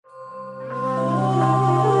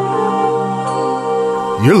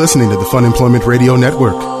You're listening to the Fun Employment Radio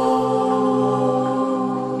Network. The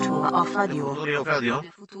future of radio.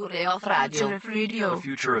 The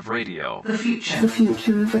future of radio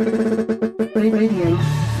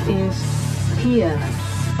is here.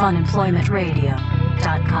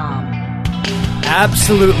 FunemploymentRadio.com.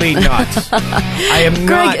 Absolutely not. I am not.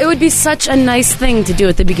 Greg, it would be such a nice thing to do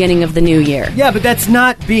at the beginning of the new year. Yeah, but that's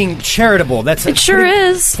not being charitable. It sure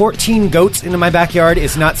is. 14 goats into my backyard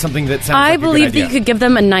is not something that sounds like a good believe idea. that you could give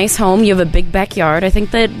them a nice home. You have a big backyard. I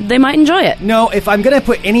think that they might enjoy it. No, if I'm going to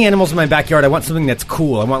put any animals in my backyard, I want something that's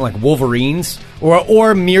cool. I want like wolverines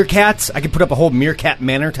or meerkats. I could put up a whole meerkat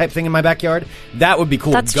manor type thing in my backyard. That would be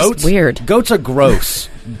cool. That's goats, just weird. Goats are gross.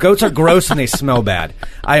 Goats are gross and they smell bad.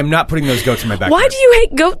 I am not putting those goats in my backyard. Why do you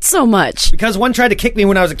hate goats so much? Because one tried to kick me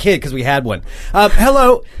when I was a kid because we had one.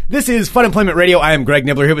 Hello, this is Fun Employment Radio. I am Greg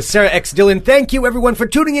Nibbler here with Sarah X. Dillon. Thank you, everyone, for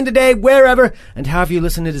tuning in today, wherever and however you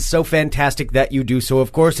listen. It is so fantastic that you do so.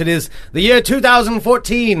 Of course, it is the year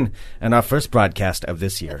 2014 and our first broadcast of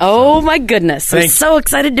this year. Oh, my goodness. I'm so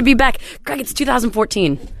excited to be back. Greg, it's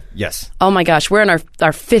 2014. Yes. Oh, my gosh. We're in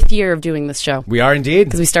our fifth year of doing this show. We are indeed.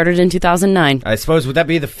 Because we started in 2009. I suppose, would that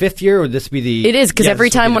be the fifth year or would this be the... It is, because every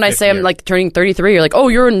time when I say I'm like turning 33, you're like, oh,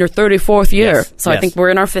 you're in your 34th year. Yes, so I think we're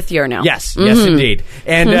in our fifth year now. Yes, yes, indeed.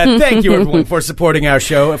 And thank you, everyone, for supporting our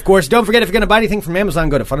show. Of course, don't forget, if you're going to buy anything from Amazon,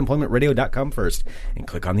 go to funemploymentradio.com first and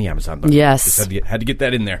click on the Amazon button. Yes. Just had to get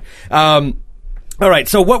that in there. All right,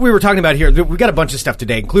 so what we were talking about here, we've got a bunch of stuff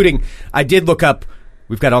today, including, I did look up,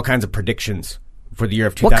 we've got all kinds of predictions for the year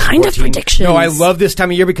of 2014. What kind of predictions? No, I love this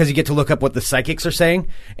time of year because you get to look up what the psychics are saying,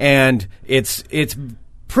 and it's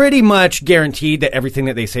pretty much guaranteed that everything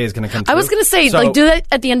that they say is going to come true. I was going to say, do that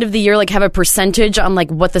at the end of the year, have a percentage on,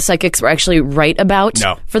 what the psychics were actually right about?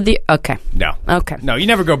 No. Okay. No. Okay. No, you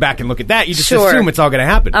never go back and look at that. You just assume it's all going to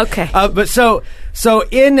happen. Okay. But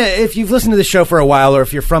if you've listened to the show for a while, or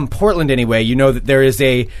if you're from Portland anyway, you know that there is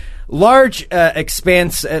a large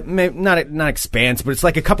expanse, not expanse, but it's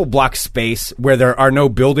like a couple block space where there are no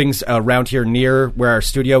buildings around here near where our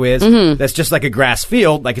studio is. Mm-hmm. That's just like a grass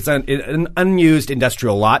field, like it's an unused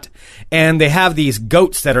industrial lot. And they have these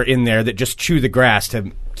goats that are in there that just chew the grass to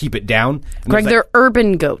keep it down. And Greg, they're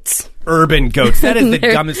urban goats. Urban goats. That is the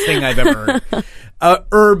dumbest thing I've ever heard.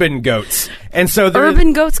 Urban goats. And so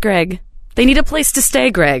urban goats, Greg. They need a place to stay,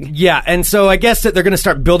 Greg. Yeah, and so I guess that they're going to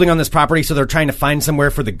start building on this property, so they're trying to find somewhere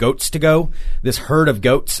for the goats to go, this herd of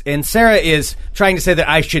goats. And Sarah is trying to say that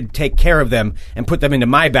I should take care of them and put them into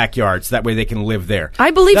my backyard so that way they can live there.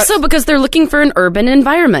 I believe so, because they're looking for an urban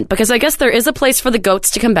environment. Because I guess there is a place for the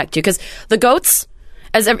goats to come back to. Because the goats...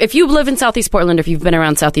 if you live in Southeast Portland, if you've been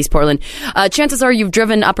around Southeast Portland, chances are you've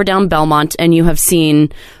driven up or down Belmont and you have seen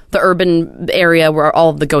the urban area where all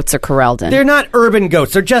of the goats are corralled in. They're not urban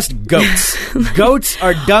goats. They're just goats. Goats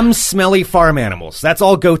are dumb, smelly farm animals. That's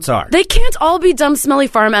all goats are. They can't all be dumb, smelly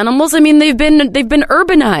farm animals. I mean, they've been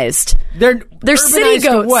urbanized. They're city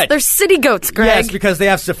goats. What? They're city goats, Greg. Yes, because they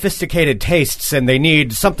have sophisticated tastes and they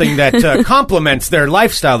need something that complements their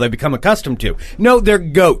lifestyle they become accustomed to. No, they're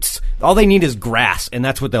goats. All they need is grass, and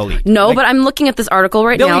that's what they'll eat. No, but I'm looking at this article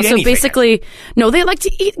right now. So basically, they like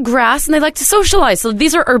to eat grass and they like to socialize. So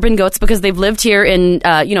these are urban goats because they've lived here in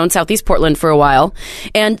Southeast Portland for a while,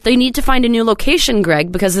 and they need to find a new location,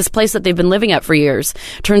 Greg, because this place that they've been living at for years,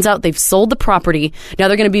 turns out they've sold the property. Now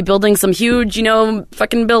they're going to be building some huge,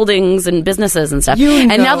 fucking buildings and businesses and stuff.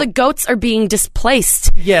 And now the goats are being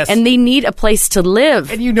displaced. Yes. And they need a place to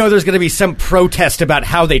live. And there's going to be some protest about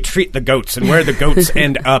how they treat the goats and where the goats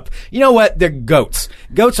end up. You know what? They're goats.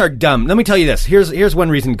 Goats are dumb. Let me tell you this. Here's one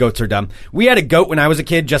reason goats are dumb. We had a goat when I was a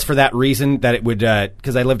kid just for that reason, that it would,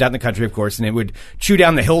 because I lived out in the country, of course, and it would chew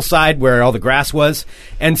down the hillside where all the grass was.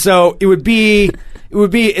 And so it would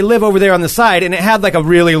live over there on the side, and it had like a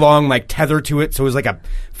really long tether to it. So it was like a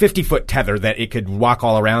 50-foot tether that it could walk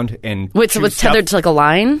all around and Wait, so it was tethered to like a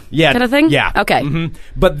line? Yeah. Kind of thing? Yeah. Okay. Mm-hmm.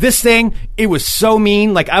 But this thing, it was so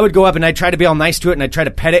mean. Like, I would go up and I'd try to be all nice to it and I'd try to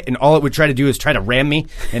pet it, and all it would try to do is try to ram me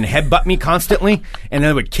and headbutt me constantly, and then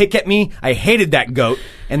it would kick at me. I hated that goat,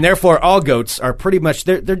 and therefore all goats are pretty much,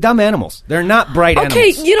 they're dumb animals. They're not bright animals. Okay,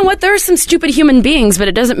 you know what? There are some stupid human beings, but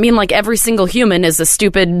it doesn't mean like every single human is a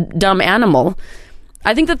stupid, dumb animal.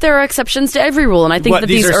 I think that there are exceptions to every rule, and I think that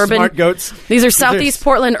these are urban smart goats. These are Southeast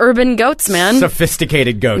Portland urban goats, man.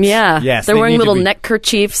 Sophisticated goats. Yeah, yes, they're wearing little neck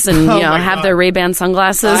kerchiefs and have their Ray-Ban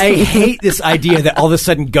sunglasses. I hate this idea that all of a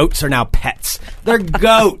sudden goats are now pets. They're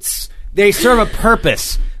goats. They serve a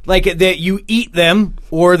purpose. Like, that you eat them,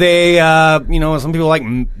 or they, some people like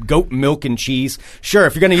goat milk and cheese. Sure,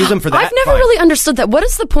 if you're going to use them for that, I've never really understood that. What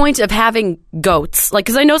is the point of having goats? Like,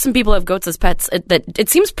 because I know some people have goats as pets. That it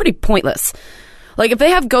seems pretty pointless. Like, if they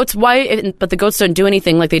have goats, why? But the goats don't do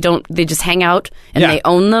anything. Like, they just hang out and they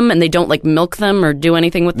own them and they don't, like, milk them or do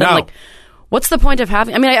anything with them. No. Like, what's the point of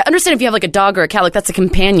having... I mean, I understand if you have, like, a dog or a cat, like, that's a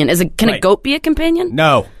companion. Can a goat be a companion?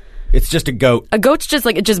 No. It's just a goat. A goat's just,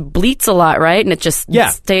 like, it just bleats a lot, right? And it just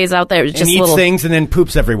stays out there. It's just eats things and then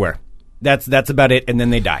poops everywhere. That's about it, and then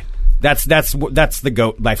they die. That's the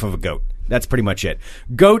goat life of a goat. That's pretty much it.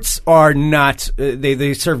 Goats are not.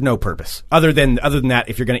 They serve no purpose other than that.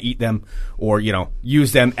 If you're going to eat them or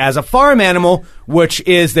use them as a farm animal, which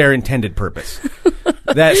is their intended purpose.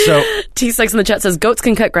 T6 in the chat says goats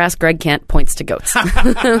can cut grass. Greg can't. Points to goats.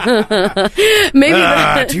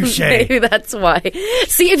 Maybe that's why.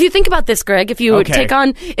 See, if you think about this, Greg, if you take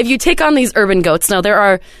on these urban goats, now there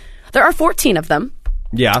are 14 of them.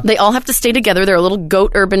 Yeah, they all have to stay together. They're a little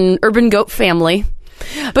urban goat family.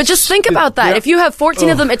 But just think about that. Yeah. If you have 14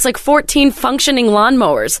 of them, it's like 14 functioning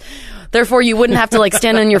lawnmowers. Therefore, you wouldn't have to like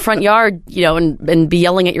stand in your front yard, and be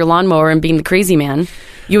yelling at your lawnmower and being the crazy man.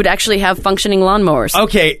 You would actually have functioning lawnmowers.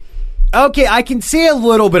 Okay, I can see a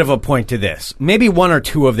little bit of a point to this. Maybe one or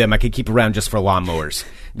two of them I could keep around just for lawnmowers.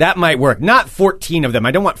 That might work. Not 14 of them.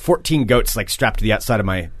 I don't want 14 goats like strapped to the outside of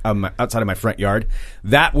my front yard.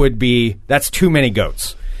 That's too many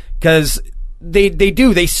goats. Because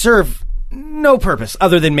they serve no purpose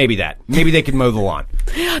other than maybe that. Maybe they could mow the lawn.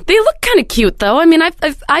 They look kind of cute, though. I mean,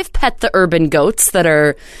 I've pet the urban goats that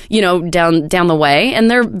are, down the way, and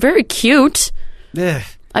they're very cute.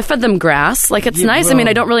 I fed them grass. Like, it's nice. Well, I mean,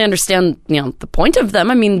 I don't really understand, the point of them.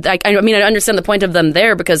 I mean, I understand the point of them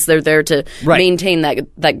there because they're there to maintain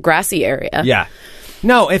that grassy area. Yeah.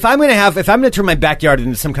 No, if I'm gonna turn my backyard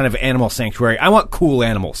into some kind of animal sanctuary, I want cool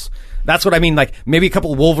animals. That's what I mean. Like maybe a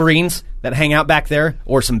couple of wolverines that hang out back there,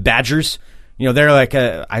 or some badgers. They're like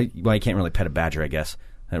you can't really pet a badger, I guess.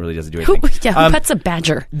 That really doesn't do anything. Who pets a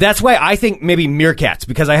badger? That's why I think maybe meerkats,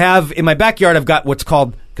 because I have in my backyard I've got what's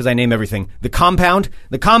called, because I name everything, the compound.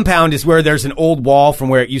 The compound is where there's an old wall from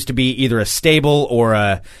where it used to be either a stable or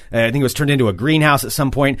I think it was turned into a greenhouse at some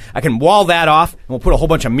point. I can wall that off and we'll put a whole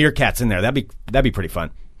bunch of meerkats in there. That'd be pretty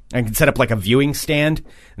fun. I can set up like a viewing stand,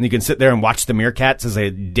 and you can sit there and watch the meerkats as they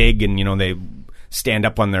dig, and they stand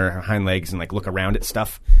up on their hind legs and like look around at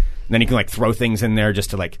stuff. And then you can like throw things in there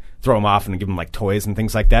just to like throw them off and give them like toys and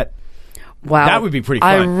things like that. Wow, that would be pretty fun.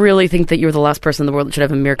 I really think that you're the last person in the world that should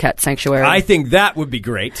have a meerkat sanctuary. I think that would be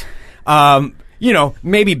great.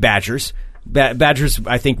 Maybe badgers. Badgers,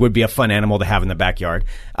 I think, would be a fun animal to have in the backyard.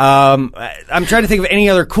 I'm trying to think of any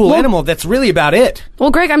other cool animal. That's really about it. Well,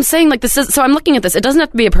 Greg, I'm saying so I'm looking at this. It doesn't have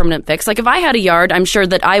to be a permanent fix. Like if I had a yard, I'm sure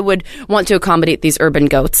that I would want to accommodate these urban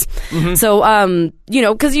goats. Mm-hmm. So,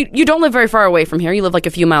 because you don't live very far away from here. You live like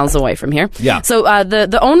a few miles away from here. Yeah. So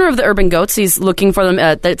the owner of the urban goats, he's looking for them.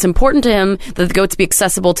 That it's important to him that the goats be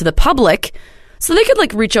accessible to the public. So they could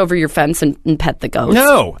like reach over your fence and pet the goats.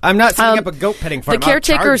 No, I'm not setting up a goat petting farm.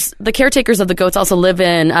 The caretakers of the goats also live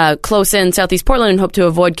in close in Southeast Portland and hope to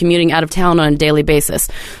avoid commuting out of town on a daily basis.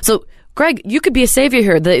 So, Greg, you could be a savior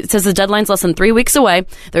here. It says the deadline's less than 3 weeks away.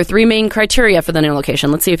 There are 3 main criteria for the new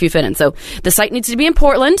location. Let's see if you fit in. So the site needs to be in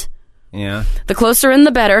Portland. Yeah. The closer in,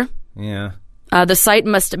 the better. Yeah. The site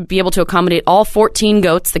must be able to accommodate all 14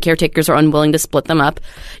 goats. The caretakers are unwilling to split them up.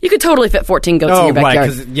 You could totally fit 14 goats in your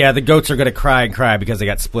backyard. Right, the goats are going to cry and cry because they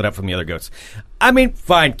got split up from the other goats. I mean,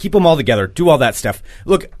 fine, keep them all together, do all that stuff.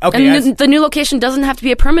 Look, okay. And the new location doesn't have to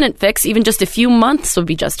be a permanent fix. Even just a few months would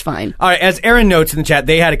be just fine. All right, as Aaron notes in the chat,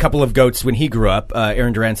 they had a couple of goats when he grew up.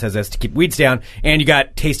 Aaron Duran says this to keep weeds down, and you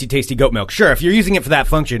got tasty, tasty goat milk. Sure, if you're using it for that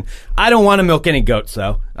function. I don't want to milk any goats,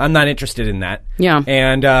 though. I'm not interested in that. Yeah.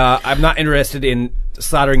 And I'm not interested in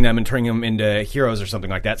slaughtering them and turning them into heroes or something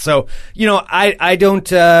like that. So, I don't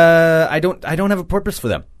have a purpose for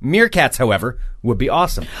them. Meerkats, however, would be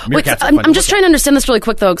awesome. Meerkats I'm just trying to understand this really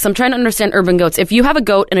quick, though, because I'm trying to understand urban goats. If you have a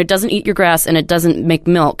goat and it doesn't eat your grass and it doesn't make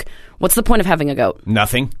milk, what's the point of having a goat?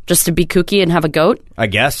 Nothing. Just to be kooky and have a goat? I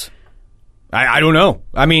guess. I don't know.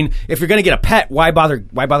 I mean, if you're going to get a pet, why bother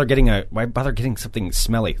getting something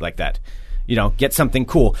smelly like that? Get something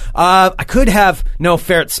cool. I could have... No,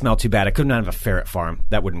 ferrets smell too bad. I could not have a ferret farm.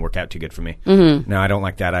 That wouldn't work out too good for me. Mm-hmm. No, I don't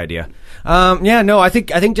like that idea. I think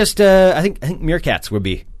meerkats would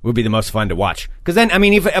be the most fun to watch. Because then, I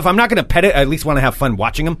mean, if I'm not going to pet it, I at least want to have fun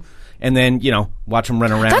watching them and then, watch them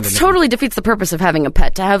run around. That totally defeats the purpose of having a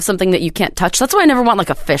pet, to have something that you can't touch. That's why I never want like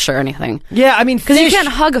a fish or anything. Yeah, I mean, because you can't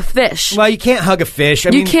hug a fish. Well, you can't hug a fish.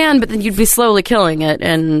 You can, but then you'd be slowly killing it,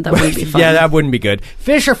 and that wouldn't be fun. Yeah, that wouldn't be good.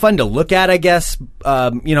 Fish are fun to look at, I guess.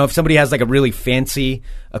 If somebody has like a really fancy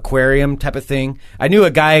aquarium type of thing. I knew a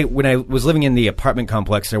guy when I was living in the apartment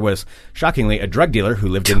complex. There was, shockingly, a drug dealer who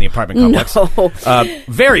lived in the apartment complex. No.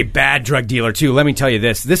 Very bad drug dealer, too. Let me tell you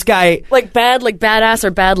this. This guy... Like bad, like badass,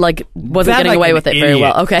 or bad, like wasn't getting away with it very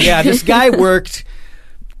well. Okay. Yeah, this guy worked...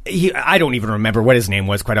 I don't even remember what his name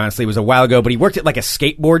was, quite honestly. It was a while ago, but he worked at like a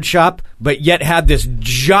skateboard shop, but yet had this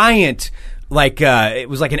giant... it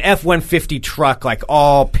was like an F-150 truck, like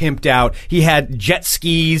all pimped out. He had jet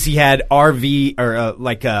skis. He had RV or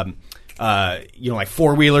like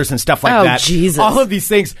four-wheelers and stuff like that. Oh, Jesus. All of these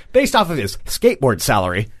things based off of his skateboard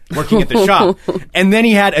salary working at the shop. And then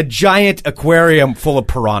he had a giant aquarium full of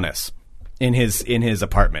piranhas in his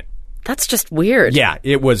apartment. That's just weird. Yeah,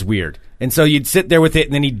 it was weird. And so you'd sit there with it,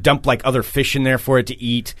 and then he'd dump like other fish in there for it to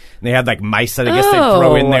eat. And they had like mice that I guess they'd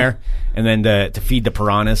throw in there, and then to feed the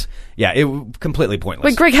piranhas. Yeah, it was completely pointless.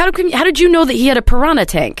 Wait, Greg, how did you know that he had a piranha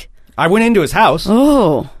tank? I went into his house.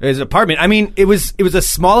 Oh, his apartment. I mean, it was a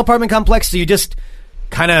small apartment complex, so you just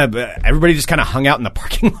everybody just kind of hung out in the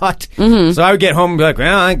parking lot. Mm-hmm. So I would get home and be like,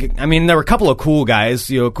 well, I mean, there were a couple of cool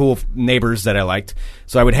guys, cool neighbors that I liked.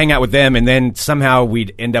 So I would hang out with them, and then somehow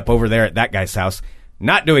we'd end up over there at that guy's house.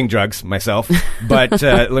 Not doing drugs myself, but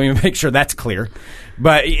let me make sure that's clear.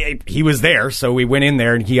 But he was there, so we went in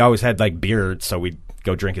there, and he always had like beer, so we'd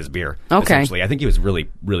go drink his beer. Okay. Essentially, I think he was really,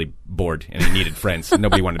 really bored, and he needed friends.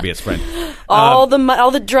 Nobody wanted to be his friend. All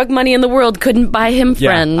the drug money in the world couldn't buy him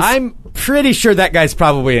friends. Yeah, I'm pretty sure that guy's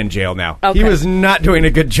probably in jail now. Okay. He was not doing a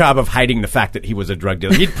good job of hiding the fact that he was a drug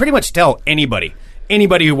dealer. He'd pretty much tell anybody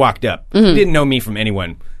who walked up. Mm-hmm. He didn't know me from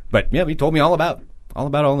anyone, but yeah, he told me all about all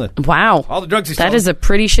the drugs he stole. That is a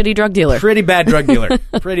pretty shitty drug dealer. Pretty bad drug dealer.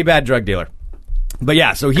 Pretty bad drug dealer. But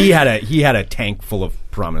yeah, so he had a tank full of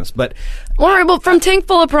piranhas. But all right, well, from tank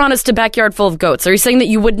full of piranhas to backyard full of goats, are you saying that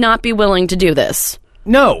you would not be willing to do this?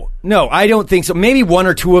 No, I don't think so. Maybe one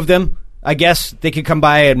or two of them. I guess they could come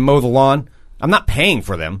by and mow the lawn. I'm not paying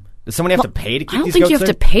for them. Does somebody have to pay to keep these goats? I don't think you have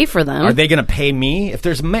to pay for them. Are they going to pay me? If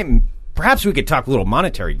there's perhaps we could talk a little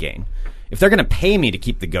monetary gain. If they're going to pay me to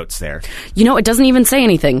keep the goats there. It doesn't even say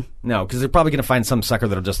anything. No, because they're probably going to find some sucker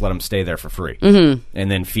that'll just let them stay there for free. Mm-hmm. And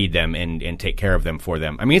then feed them and take care of them for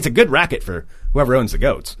them. I mean, it's a good racket for whoever owns the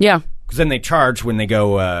goats. Yeah. Because then they charge when they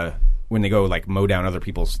go like mow down other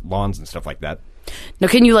people's lawns and stuff like that. Now,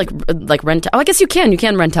 can you like rent? Oh, I guess you can. You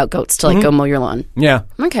can rent out goats to go mow your lawn. Yeah.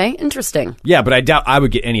 Okay, interesting. Yeah, but I doubt I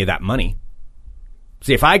would get any of that money.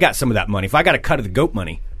 See, if I got some of that money, if I got a cut of the goat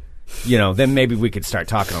money, then maybe we could start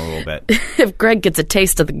talking a little bit. If Greg gets a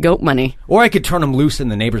taste of the goat money. Or I could turn them loose in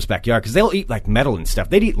the neighbor's backyard, because they'll eat like metal and stuff.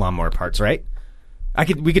 They'd eat lawnmower parts, right?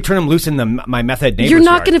 We could turn them loose in my meth head neighbor's You're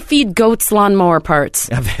not yard. going to feed goats lawnmower parts.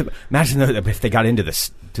 Imagine if they got into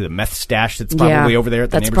to the meth stash that's probably over there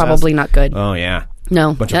at the neighbor's house. That's probably not good. Oh, yeah.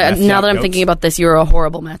 No. Now that I'm thinking about this, you're a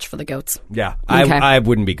horrible match for the goats. Yeah, Okay. I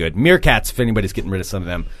wouldn't be good. Meerkats, if anybody's getting rid of some of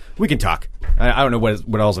them, we can talk. I don't know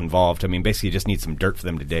what all's involved. I mean, basically you just need some dirt for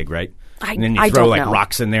them to dig, right? And then you throw like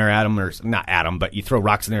rocks in there at them, or not at them, but you throw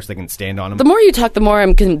rocks in there so they can stand on them. The more you talk, the more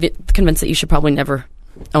I'm convinced that you should probably never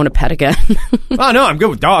own a pet again. Oh, no, I'm good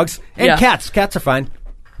with dogs. And Yeah. cats. Cats are fine.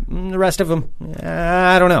 The rest of them,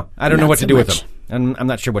 I don't know. I don't know what to do with them. I'm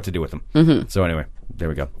not sure what to do with them. Mm-hmm. So anyway, there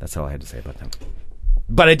we go. That's all I had to say about them.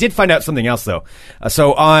 But I did find out something else, though.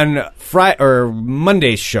 So on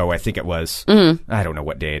Monday's show, I think it was. Mm-hmm. I don't know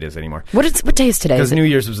what day it is anymore. What day is today? Because New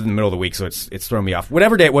Year's was in the middle of the week, so it's thrown me off.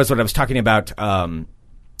 Whatever day it was, when I was talking about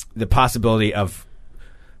the possibility of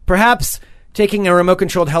perhaps taking a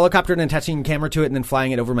remote-controlled helicopter and attaching a camera to it and then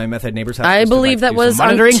flying it over my meth head neighbor's house. I believe that was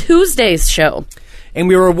on Tuesday's show. And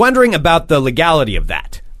we were wondering about the legality of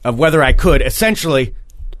that, of whether I could essentially,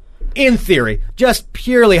 in theory, just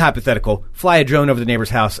purely hypothetical, fly a drone over the neighbor's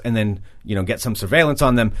house and then, get some surveillance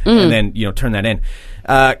on them and then, turn that in.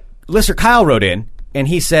 Listener Kyle wrote in and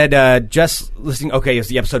he said, just listening, okay, it's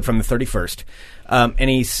the episode from the 31st. And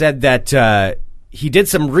he said that he did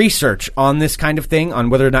some research on this kind of thing, on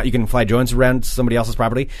whether or not you can fly drones around somebody else's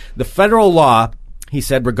property. The federal law, he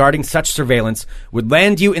said, regarding such surveillance would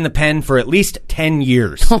land you in the pen for at least 10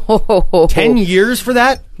 years. 10 years for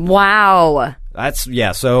that? Wow. That's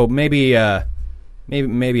so maybe I'll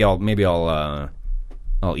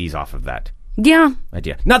ease off of that. Yeah.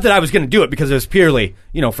 Idea. Not that I was going to do it because it was purely,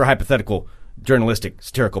 for hypothetical journalistic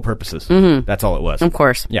satirical purposes. Mm-hmm. That's all it was. Of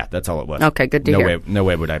course. Yeah, that's all it was. Okay, good to hear. No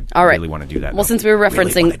way would I really want to do that. Well, since we were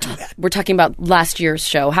referencing, we're talking about last year's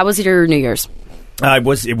show. How was your New Year's?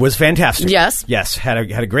 It was fantastic. Yes. Had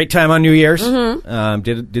a great time on New Year's. Mm-hmm.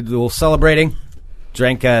 Did a little celebrating.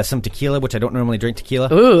 Drank some tequila, which I don't normally drink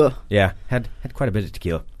tequila. Ooh. Yeah, had quite a bit of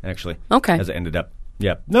tequila actually. Okay. As it ended up.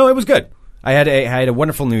 Yeah. No, it was good. I had a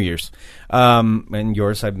wonderful New Year's. And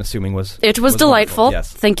yours, I'm assuming, was delightful. Wonderful.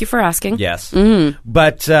 Yes. Thank you for asking. Yes. Mm-hmm.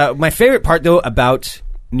 But my favorite part though about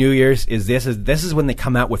New Year's is this is when they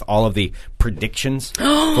come out with all of the predictions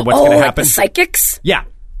for what's going to happen. Like the psychics? Yeah.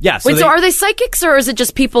 Yeah. Wait, so are they psychics, or is it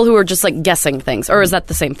just people who are just like guessing things, or is that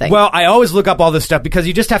the same thing? Well, I always look up all this stuff because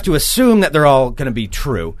you just have to assume that they're all going to be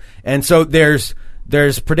true. And so there's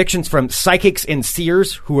predictions from psychics and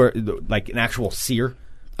seers who are like an actual seer.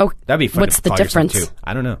 Oh, that'd be fun. What's the difference? Too.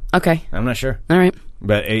 I don't know. Okay, I'm not sure. All right.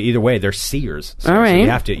 But either way, they're seers. So, all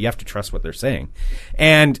right. So you have to trust what they're saying.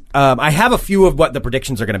 And I have a few of what the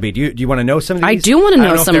predictions are going to be. Do you want to know some of these? I do want to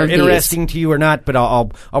know some of these. If they're interesting to you or not, but I'll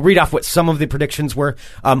read off what some of the predictions were.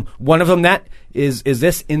 One of them that is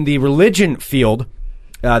this in the religion field.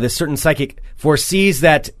 This certain psychic foresees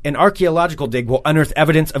that an archaeological dig will unearth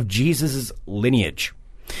evidence of Jesus' lineage.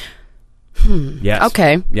 Yes.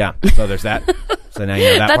 Okay. Yeah. So there's that. So now you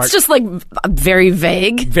know that That's part. just like very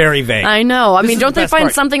vague. Very vague. I know. I This mean, is don't the they best find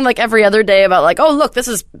part. something like every other day about like, oh, look, this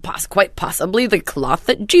is quite possibly the cloth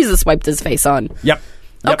that Jesus wiped his face on. Yep.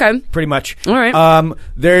 Okay. Pretty much. All right.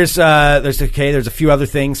 There's a few other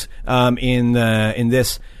things in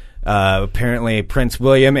this. Apparently, Prince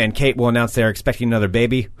William and Kate will announce they're expecting another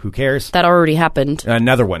baby. Who cares? That already happened.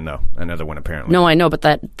 Another one, though. Another one, apparently. No, I know, but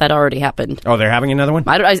that already happened. Oh, they're having another one?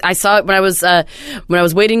 I saw it when I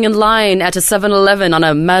was waiting in line at a 7-Eleven on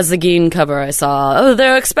a Mazagine cover. I saw,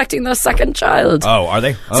 they're expecting their second child. Oh, are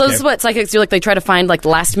they? Okay. So this is what psychics do. Like they try to find like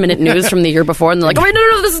last minute news from the year before, and they're like, oh wait,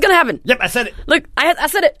 no, this is gonna happen. Yep, I said it. Look, I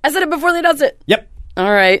said it before they announced it. Yep. All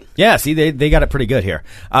right. Yeah, see, they got it pretty good here.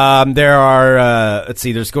 There are, let's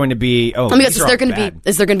see, there's going to be, is there going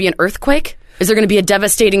to be an earthquake? Is there going to be a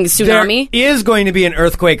devastating tsunami? There is going to be an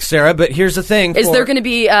earthquake, Sarah, but here's the thing. Is there going to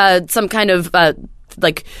be some kind of,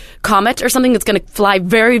 like, comet or something that's going to fly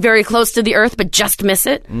very, very close to the Earth but just miss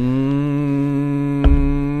it? I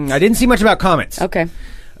didn't see much about comets. Okay.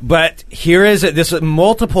 But here is it.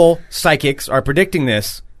 Multiple psychics are predicting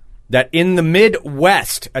this. That in the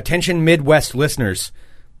Midwest, attention Midwest listeners,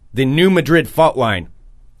 the New Madrid fault line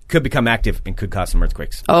could become active and could cause some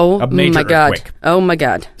earthquakes. Oh, a major my God. earthquake. Oh, my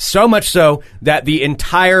God. So much so that the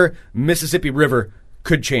entire Mississippi River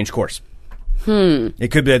could change course. It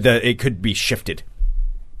could be shifted.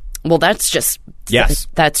 Well, that's just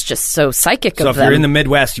so psychic so of them. So if you're in the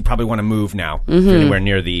Midwest, you probably want to move now. If you're anywhere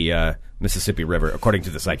near the Mississippi River, according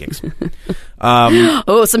to the psychics.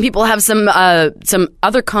 Some people have some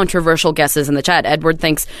other controversial guesses in the chat. Edward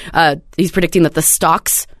thinks he's predicting that the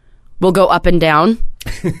stocks will go up and down.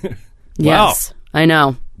 Yes, wow. I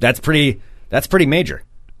know. That's pretty major.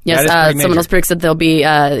 Yes, someone else predicts that they'll be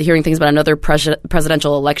hearing things about another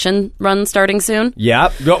presidential election run starting soon.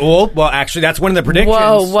 Yeah. Well, actually, that's one of the predictions.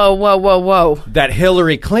 Whoa. That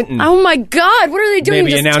Hillary Clinton. Oh, my God. What are they doing?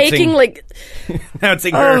 Just taking, like...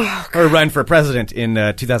 announcing her run for president in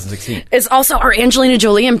 2016. Are Angelina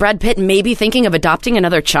Jolie and Brad Pitt maybe thinking of adopting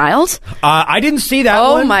another child? I didn't see that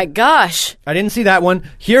one. Oh, my gosh. I didn't see that one.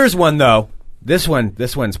 Here's one, though. This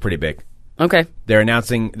one's pretty big. Okay. They're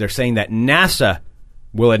saying that NASA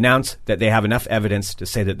will announce that they have enough evidence to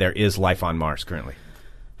say that there is life on Mars currently.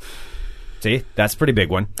 See? That's a pretty big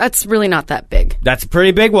one. That's really not that big. That's a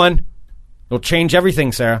pretty big one. It'll change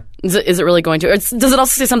everything, Sarah. Is it really going to? Does it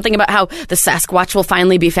also say something about how the Sasquatch will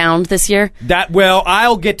finally be found this year?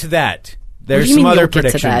 I'll get to that. There's some other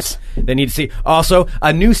predictions they need to see. Also,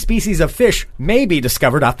 a new species of fish may be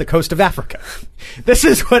discovered off the coast of Africa. This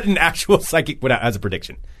is what an actual psychic put out as a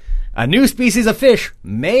prediction. A new species of fish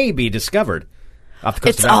may be discovered off the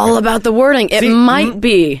coast of Africa. It's all about the wording. It might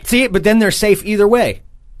be. See, but then they're safe either way.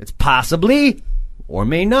 It's possibly or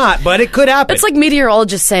may not, but it could happen. It's like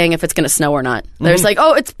meteorologists saying if it's going to snow or not. There's like,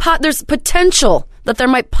 there's potential that there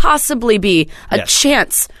might possibly be a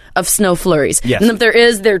chance of snow flurries. Yes. And if there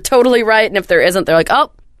is, they're totally right. And if there isn't, they're like,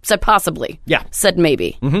 said possibly. Yeah. Said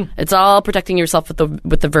maybe. Mm-hmm. It's all protecting yourself with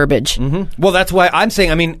the verbiage. Mm-hmm. Well, that's why I'm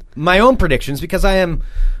saying, my own predictions, because I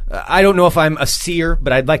don't know if I'm a seer,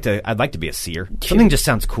 but I'd like to be a seer. Something just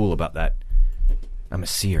sounds cool about that. I'm a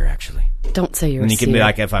seer, actually. Don't say you're a seer. And you can be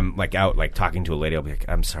like, if I'm like out like talking to a lady, I'll be like,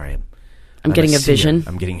 I'm sorry, I'm getting a vision.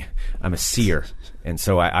 I'm a seer, and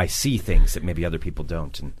so I see things that maybe other people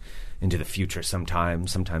don't, and into the future sometimes.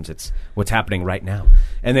 Sometimes it's what's happening right now,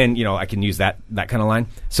 and then I can use that kind of line.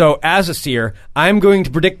 So as a seer, I'm going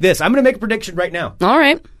to predict this. I'm going to make a prediction right now. All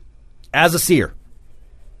right. As a seer,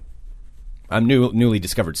 I'm newly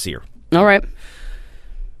discovered seer. All right.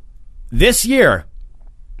 This year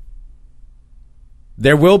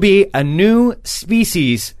There will be a new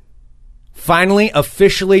species finally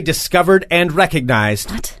officially discovered and recognized.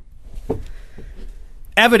 What?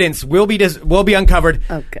 Evidence will be uncovered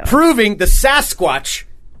proving the Sasquatch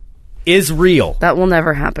is real. That will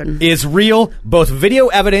never happen. Is real. Both video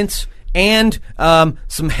evidence and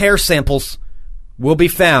some hair samples will be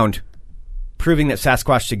found proving that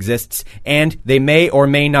Sasquatch exists, and they may or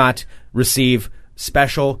may not receive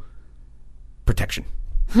special protection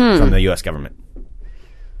from the U.S. government.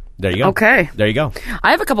 There you go. Okay. There you go.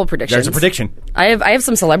 I have a couple predictions. There's a prediction. I have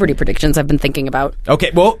some celebrity predictions I've been thinking about.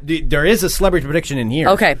 Okay, well, there is a celebrity prediction in here.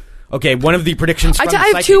 Okay, one of the predictions from the I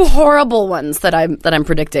have two horrible ones that I'm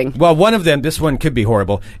predicting. Well, one of them, this one could be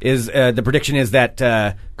horrible, is the prediction is that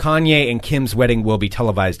Kanye and Kim's wedding will be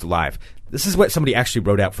televised live. This is what somebody actually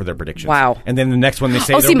wrote out for their predictions. Wow. And then the next one they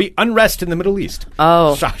say there'll be unrest in the Middle East.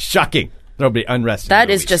 Oh. Shocking. There'll be unrest in the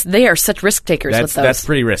Middle East. That is just, they are such risk takers with those. That's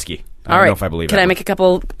pretty risky. I don't know if I believe that. Can I make a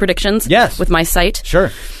couple predictions? Yes. With my site? Sure.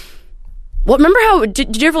 Well, remember how,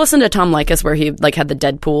 did you ever listen to Tom Likas where he had the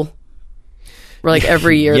Deadpool? Where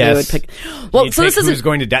every year they would pick. Well, so this is who's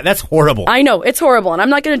going to die. That's horrible. I know, it's horrible, and I'm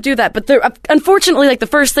not going to do that. But unfortunately, the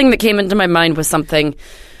first thing that came into my mind was something.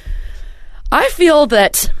 I feel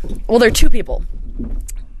that, well, there are two people.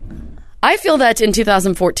 I feel that in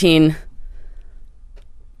 2014,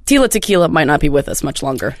 Tila Tequila might not be with us much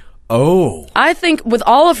longer. Oh. I think with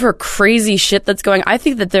all of her crazy shit that's going, I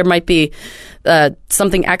think that there might be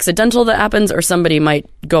something accidental that happens, or somebody might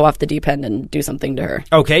go off the deep end and do something to her.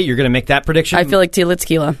 Okay, you're going to make that prediction? I feel like Tila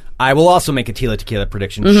Tequila. I will also make a Tila Tequila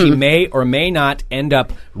prediction. Mm-hmm. She may or may not end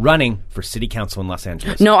up running for city council in Los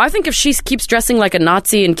Angeles. No, I think if she keeps dressing like a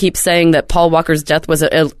Nazi and keeps saying that Paul Walker's death was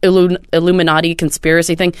an Illuminati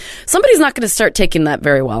conspiracy thing, somebody's not going to start taking that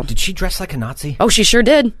very well. Did she dress like a Nazi? Oh, she sure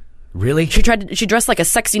did. Really? She dressed like a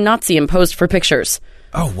sexy Nazi and posed for pictures.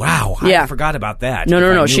 Oh, wow. Yeah. I forgot about that.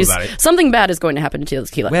 No. Something bad is going to happen to Tila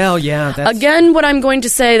Tequila. Well, yeah. Again, what I'm going to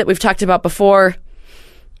say that we've talked about before,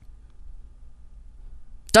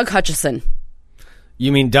 Doug Hutchison.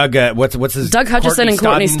 You mean Doug, what's his... Doug Hutchison and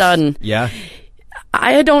Courtney Stodden. Yeah.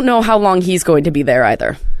 I don't know how long he's going to be there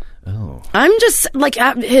either. Oh. I'm just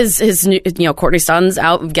his Courtney Stodden's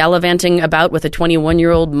out gallivanting about with a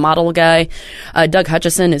 21-year-old model guy. Doug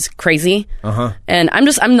Hutchison is crazy. Uh-huh. And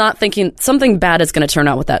I'm not thinking something bad is going to turn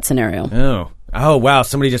out with that scenario. Oh, wow.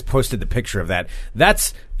 Somebody just posted the picture of that.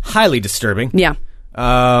 That's highly disturbing. Yeah.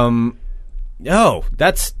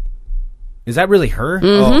 Is that really her?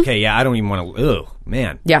 Mm-hmm. Oh, okay, yeah, I don't even want to... Oh,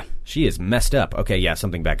 man. Yeah. She is messed up. Okay, yeah,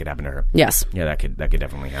 something bad could happen to her. Yes. Yeah, that could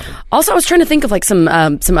definitely happen. Also, I was trying to think of some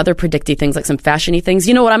other predicty things, like some fashion-y things.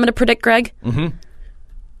 You know what I'm going to predict, Greg? Mm-hmm.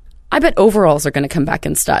 I bet overalls are going to come back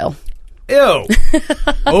in style. Ew.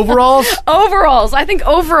 Overalls? Overalls. I think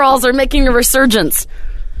overalls are making a resurgence.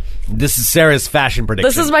 This is Sarah's fashion prediction.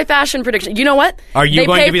 This is my fashion prediction. You know what? Are you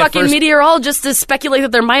going to be the first? They pay fucking meteorologists to speculate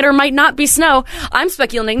that there might or might not be snow. I'm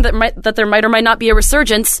speculating that there might or might not be a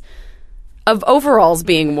resurgence of overalls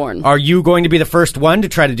being worn. Are you going to be the first one to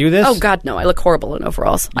try to do this? Oh, God, no. I look horrible in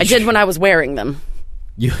overalls. I did when I was wearing them.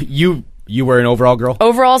 You were an overall girl?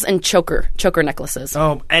 Overalls and choker necklaces.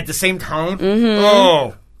 Oh, at the same time?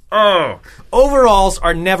 Mm-hmm. Oh. Overalls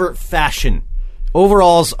are never fashion.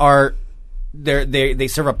 Overalls are... They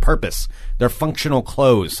serve a purpose. They're functional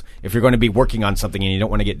clothes if you're going to be working on something and you don't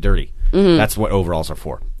want to get dirty. Mm-hmm. That's what overalls are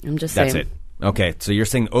for. I'm just saying. That's it. Okay, so you're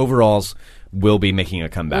saying overalls will be making a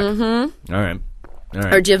comeback. Mm-hmm. All right.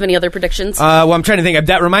 Or do you have any other predictions? Well, I'm trying to think.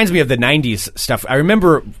 That reminds me of the 90s stuff. I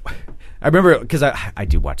remember because I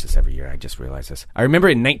do watch this every year. I just realized this. I remember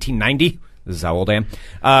in 1990, this is how old I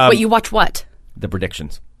am. Wait, you watch what? The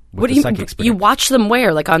predictions. What do you watch them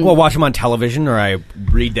where? Well, watch them on television, or I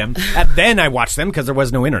read them. Then I watched them because there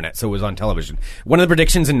was no internet, so it was on television. One of the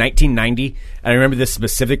predictions in 1990, and I remember this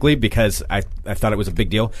specifically because I thought it was a big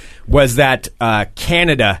deal, was that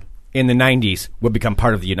Canada in the 90s would become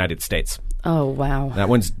part of the United States. Oh, wow. That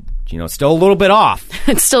one's still a little bit off.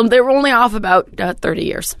 They were only off about 30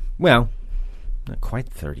 years. Well, not quite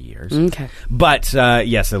 30 years. Okay. But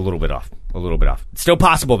yes, a little bit off. It's still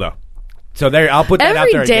possible though. So there, I'll put that out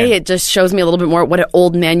there again. Every day it just shows me a little bit more what an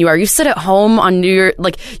old man you are. You sit at home on New Year,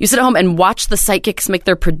 you sit at home and watch the psychics make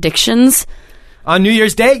their predictions. On New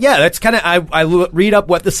Year's Day? Yeah, that's kind of, I read up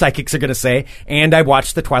what the psychics are going to say, and I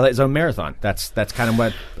watch the Twilight Zone marathon. That's kind of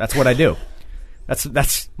what I do.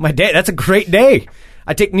 That's my day. That's a great day.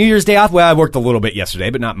 I take New Year's Day off. Well, I worked a little bit yesterday,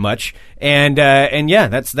 but not much. And yeah,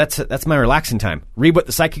 that's my relaxing time. Read what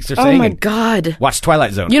the psychics are saying. Oh my God. Watch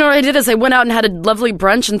Twilight Zone. You know what I did is I went out and had a lovely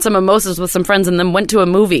brunch and some mimosas with some friends and then went to a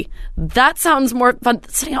movie. That sounds more fun than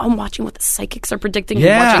sitting at home watching what the psychics are predicting and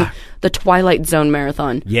watching the Twilight Zone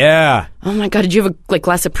marathon. Yeah. Oh my God, did you have a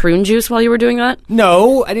glass of prune juice while you were doing that?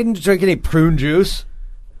 No, I didn't drink any prune juice.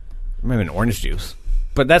 Maybe an orange juice.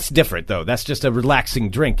 But that's different, though. That's just a relaxing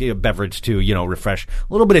drink, a beverage to, refresh. A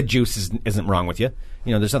little bit of juice isn't wrong with you.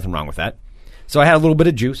 There's nothing wrong with that. So I had a little bit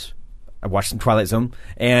of juice. I watched some Twilight Zone,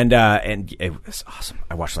 and it was awesome.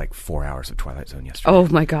 I watched like 4 hours of Twilight Zone yesterday. Oh,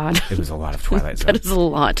 my God. It was a lot of Twilight Zone. That is a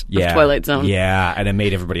lot of Twilight Zone. Yeah, and I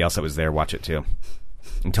made everybody else that was there watch it, too.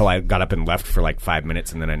 Until I got up and left for like 5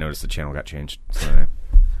 minutes, and then I noticed the channel got changed. So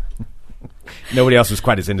nobody else was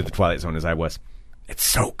quite as into the Twilight Zone as I was. It's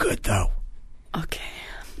so good, though. Okay.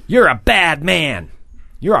 You're a bad man.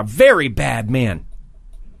 You're a very bad man.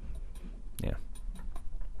 Yeah.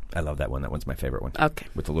 I love that one. That one's my favorite one. Okay.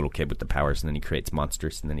 With the little kid with the powers, and then he creates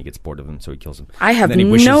monsters, and then he gets bored of them, so he kills them. I have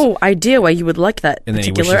no idea why you would like that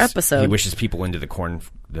particular episode. He wishes people into the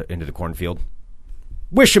cornfield.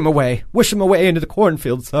 Wish him away. Wish him away into the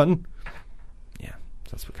cornfield, son. Yeah.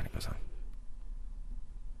 So that's what kind of goes on.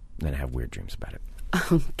 And then I have weird dreams about it.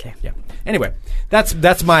 Okay. Yeah. Anyway,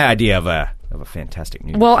 that's my idea of a fantastic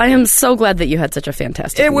New Year. Well, I am so glad that you had such a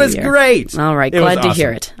fantastic New Year. It was great. All right. Glad to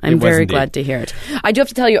hear it. I'm very glad to hear it. I do have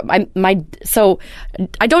to tell you, so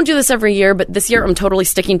I don't do this every year, but this year I'm totally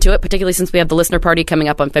sticking to it, particularly since we have the listener party coming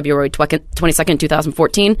up on February 22nd,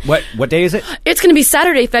 2014. What day is it? It's going to be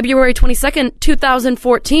Saturday, February 22nd,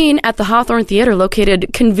 2014 at the Hawthorne Theater,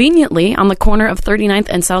 located conveniently on the corner of 39th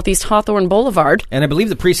and Southeast Hawthorne Boulevard. And I believe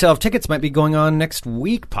the pre-sale of tickets might be going on next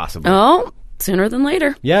week, possibly. Oh, sooner than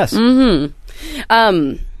later. Yes. Mm-hmm.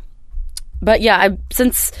 But yeah,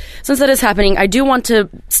 since that is happening, I do want to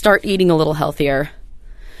start eating a little healthier,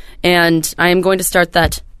 and I am going to start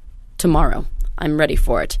that tomorrow. I'm ready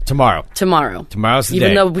for it. Tomorrow's the day.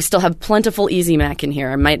 Even though we still have plentiful Easy Mac in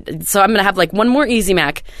here, so I'm going to have like one more Easy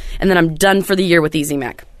Mac, and then I'm done for the year with Easy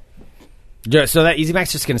Mac. So that Easy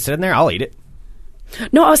Mac's just going to sit in there? I'll eat it.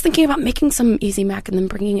 No, I was thinking about making some Easy Mac and then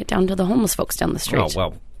bringing it down to the homeless folks down the street. Oh,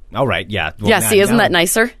 well. All right, yeah. Well, yeah, isn't that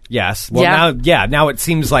nicer? Yes. Well, now it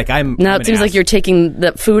seems like it seems like you're taking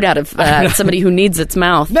the food out of somebody who needs its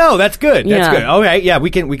mouth. No, that's good. That's good. All right, yeah, we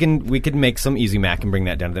can make some Easy Mac and bring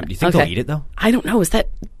that down to them. Do you think they'll eat it, though? I don't know.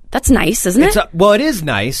 That's nice, isn't it? Well, it is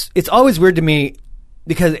nice. It's always weird to me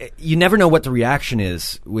because you never know what the reaction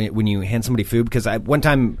is when you hand somebody food. Because one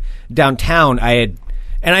time downtown, and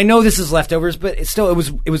I know this is leftovers, but it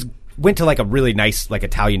was went to like a really nice like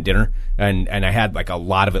Italian dinner, and I had like a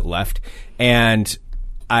lot of it left, and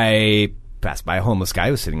I passed by a homeless guy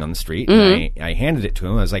who was sitting on the street, and I handed it to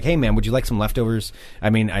him. I was like, "Hey man, would you like some leftovers?" I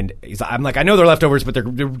mean, I'm like, I know they're leftovers, but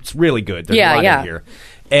they're really good. There's a lot in here,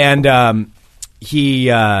 and he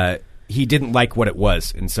didn't like what it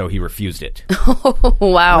was, and so he refused it. Oh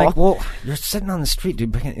wow! I'm like, well, you're sitting on the street,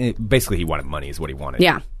 dude. Basically, he wanted money, is what he wanted.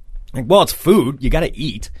 Yeah. Like, well, it's food. You got to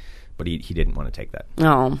eat. But he didn't want to take that.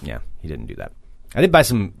 Oh. Yeah, he didn't do that. I did buy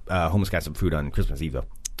some homeless guy some food on Christmas Eve, though.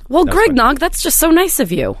 Well, Greg Nog, that's just so nice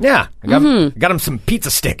of you. Yeah. I got him some pizza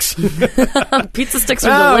sticks. Pizza sticks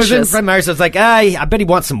are delicious. I was in Fred Meyer's, so I was like, I bet he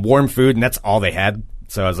wants some warm food, and that's all they had.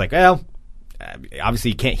 So I was like, well, obviously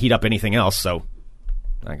you can't heat up anything else, so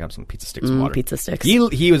I got some pizza sticks and water. Pizza sticks.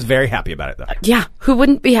 He was very happy about it, though. Yeah. Who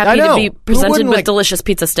wouldn't be happy to be presented with delicious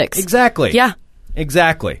pizza sticks? Exactly. Yeah.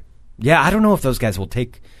 Exactly. Yeah, I don't know if those guys will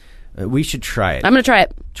take... we should try it. I'm going to try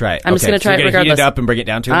it. I'm just going to try it regardless. Heat it up and bring it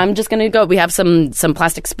down to him? I'm just going to go. We have some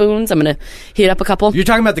plastic spoons. I'm going to heat up a couple. You're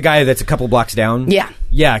talking about the guy that's a couple blocks down? Yeah.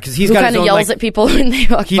 Yeah, because he's got his own... Who kind of yells at people when they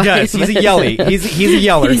walk by. He does. He's a yelly. He's a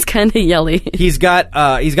yeller. He's kind of yelly. He's got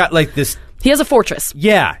like this... He has a fortress.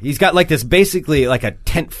 Yeah, he's got like this basically like a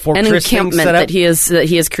tent fortress an encampment that he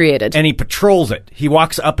has created. And he patrols it. He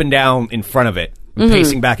walks up and down in front of it.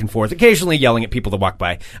 Pacing back and forth, occasionally yelling at people that walk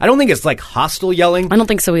by. I don't think it's like hostile yelling. I don't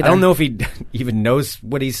think so either. I don't know if he even knows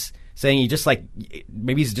what he's saying. He just like,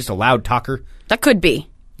 maybe he's just a loud talker. That could be.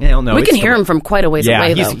 I don't know. We can hear him from quite a ways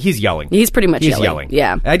away, though. He's yelling. He's pretty much yelling.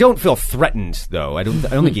 Yeah. I don't feel threatened, though. I don't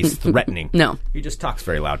think he's threatening. No. He just talks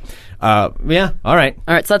very loud. Yeah, all right.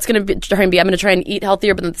 All right, so that's going to be, I'm going to try and eat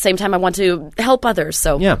healthier, but at the same time, I want to help others.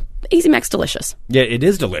 So yeah. Easy Mac's delicious. Yeah, it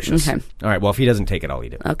is delicious. Okay. All right, well, if he doesn't take it, I'll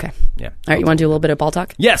eat it. Okay. Yeah. All right, you want to do a little bit of ball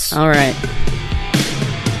talk? Yes. All right.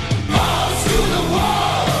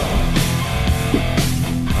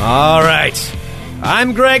 All right.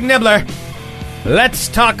 I'm Greg Nibbler. Let's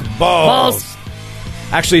talk balls.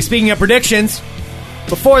 Actually, speaking of predictions,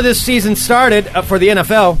 before this season started for the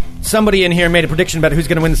NFL, somebody in here made a prediction about who's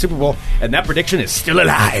going to win the Super Bowl, and that prediction is still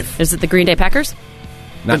alive. Is it the Green Day Packers?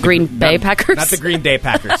 Not the Green Bay Packers? Not the Green Day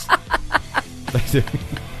Packers.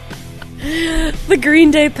 The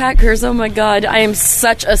Green Day Packers. Oh, my God. I am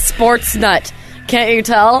such a sports nut. Can't you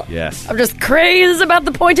tell? Yes. I'm just crazy about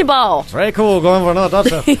the pointy ball. It's very cool going for another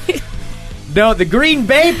touchdown. No, the Green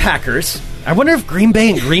Bay Packers. I wonder if Green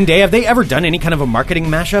Bay and Green Day, have they ever done any kind of a marketing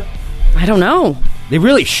mashup? I don't know. They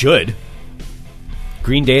really should.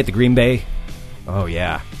 Green Day at the Green Bay. Oh,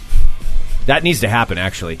 yeah. That needs to happen,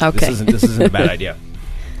 actually. Okay. This isn't a bad idea.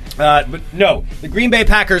 But no, the Green Bay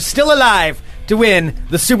Packers still alive to win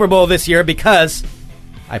the Super Bowl this year because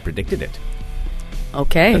I predicted it.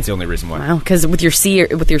 Okay. That's the only reason why. Wow, because with your seer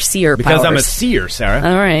Because powers. I'm a seer, Sarah.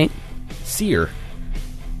 All right. Seer.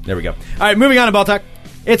 There we go. All right, moving on to ball talk.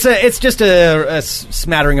 It's just a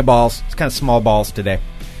smattering of balls. It's kind of small balls today.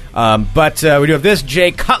 But we do have this.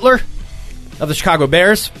 Jay Cutler of the Chicago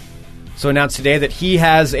Bears so announced today that he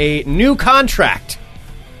has a new contract.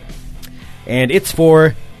 And it's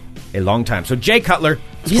for a long time. So Jay Cutler...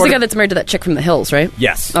 He's the guy that's married to that chick from the hills, right?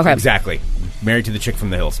 Yes. Okay. Exactly. Married to the chick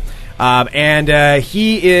from the hills. And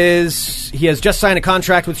he has just signed a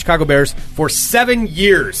contract with Chicago Bears for 7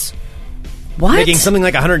 years. What? Making something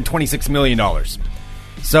like $126 million.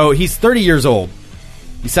 So he's 30 years old.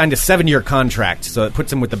 He signed a 7-year contract, so it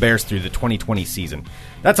puts him with the Bears through the 2020 season.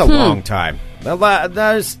 That's a long time.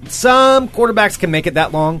 There's some quarterbacks can make it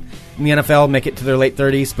that long in the NFL, make it to their late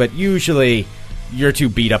 30s, but usually you're too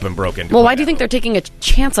beat up and broken. Well, why do you think they're taking a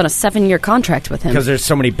chance on a 7-year contract with him? Because there's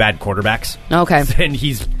so many bad quarterbacks. Okay. And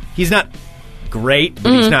he's not great,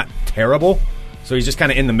 but he's not terrible. So he's just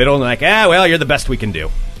kind of in the middle and like, well, you're the best we can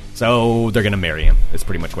do. So they're going to marry him. That's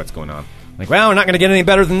pretty much what's going on. Like, well, we're not going to get any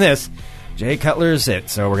better than this. Jay Cutler's it,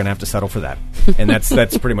 so we're going to have to settle for that. And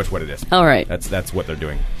that's pretty much what it is. All right. That's what they're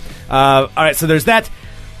doing. All right, so there's that.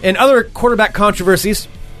 And other quarterback controversies.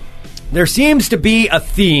 There seems to be a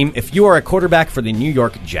theme if you are a quarterback for the New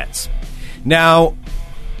York Jets. Now,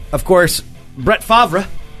 of course, Brett Favre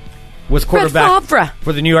was quarterback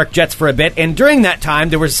for the New York Jets for a bit. And during that time,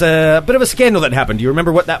 there was a bit of a scandal that happened. Do you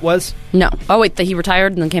remember what that was? No. Oh, wait, that he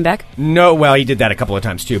retired and then came back? No, well, he did that a couple of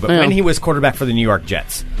times, too. But when he was quarterback for the New York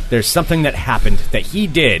Jets, there's something that happened that he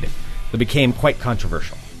did that became quite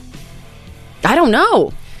controversial. I don't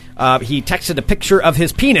know. He texted a picture of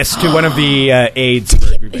his penis to one of the aides.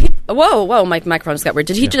 Whoa, my microphone just got weird.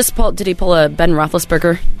 Did he pull a Ben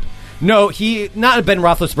Roethlisberger? No, not a Ben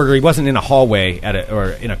Roethlisberger. He wasn't in a hallway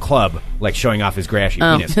or in a club, like showing off his gray ashy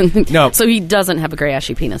penis. No. So he doesn't have a gray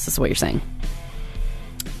ashy penis, is what you're saying.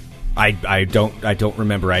 I don't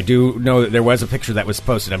remember. I do know that there was a picture that was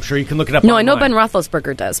posted. I'm sure you can look it up. No, online. I know Ben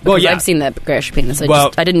Roethlisberger does because I've seen that gray ashy penis.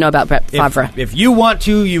 I didn't know about Brett Favre. If you want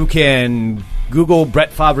to, you can Google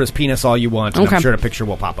Brett Favre's penis all you want, and I'm sure a picture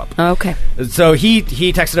will pop up. Okay. So he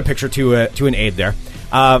texted a picture to an aide there.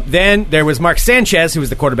 Then there was Mark Sanchez, who was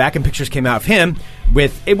the quarterback, and pictures came out of him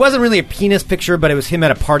with, it wasn't really a penis picture, but it was him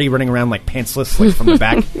at a party running around like pantsless, like from the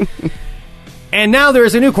back. And now there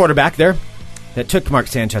is a new quarterback there that took Mark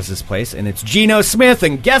Sanchez's place, and it's Geno Smith.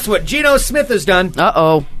 And guess what Geno Smith has done?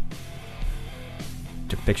 Uh-oh.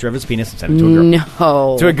 Took a picture of his penis and sent it to a girl.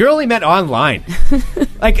 No. To a girl he met online.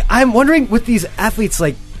 Like, I'm wondering with these athletes,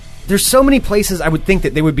 like, there's so many places I would think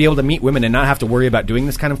that they would be able to meet women and not have to worry about doing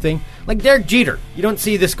this kind of thing. Like Derek Jeter. You don't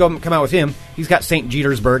see this come out with him. He's got St.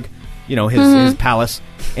 Jetersburg, his palace.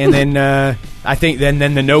 And then I think then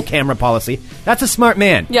the no camera policy. That's a smart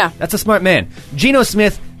man. Yeah. That's a smart man. Geno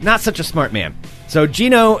Smith, not such a smart man. So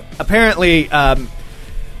Geno apparently saw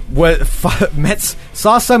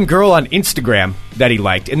some girl on Instagram that he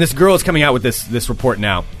liked. And this girl is coming out with this report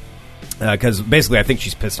now. Because basically I think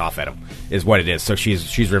she's pissed off at him, is what it is. So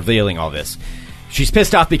she's revealing all this. She's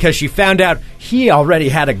pissed off because she found out he already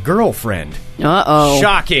had a girlfriend. Uh-oh.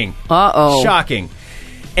 Shocking. Uh-oh. Shocking.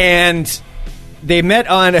 And they met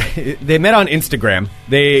on Instagram.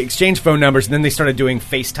 They exchanged phone numbers, and then they started doing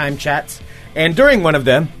FaceTime chats. And during one of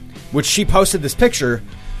them, which she posted this picture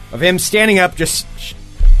of him standing up, just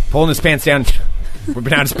pulling his pants down,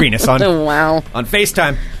 whipping out his penis on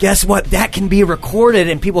FaceTime. Guess what? That can be recorded,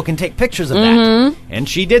 and people can take pictures of that. And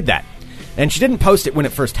she did that. And she didn't post it when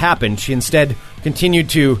it first happened. She instead continued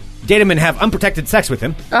to date him and have unprotected sex with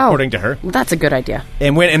him, according to her. Well, that's a good idea.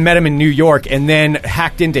 And went and met him in New York, and then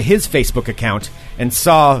hacked into his Facebook account and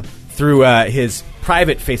saw through his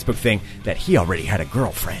private Facebook thing that he already had a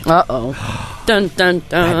girlfriend. Uh-oh. Dun, dun,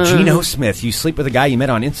 dun. Geno Smith. You sleep with a guy you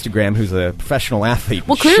met on Instagram who's a professional athlete.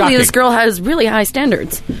 Well, clearly this girl has really high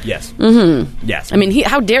standards. Yes. Mm-hmm. Yes. I mean,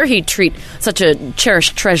 how dare he treat such a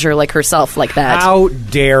cherished treasure like herself like that? How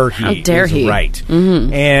dare he? How dare he? Right.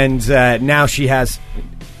 Mm-hmm. And now she has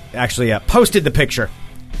actually posted the picture.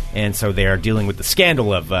 And so they are dealing with the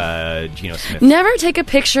scandal of Geno Smith. Never take a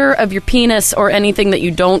picture of your penis or anything that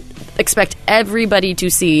you don't expect everybody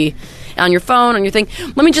to see on your phone, on your thing.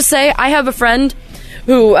 Let me just say, I have a friend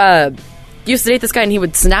who used to date this guy, and he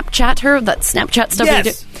would Snapchat her, that Snapchat stuff.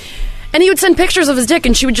 Yes. And he would send pictures of his dick,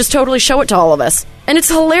 and she would just totally show it to all of us. And it's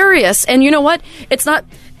hilarious. And you know what? It's not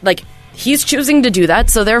like he's choosing to do that,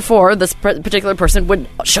 so therefore this particular person would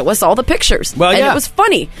show us all the pictures. Well, and yeah. it was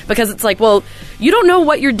funny because it's like, well, you don't know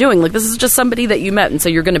what you're doing. Like, this is just somebody that you met, and so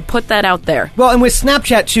you're going to put that out there. Well, and with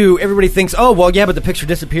Snapchat, too, everybody thinks, oh, well, yeah, but the picture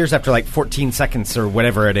disappears after, like, 14 seconds or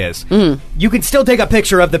whatever it is. You can still take a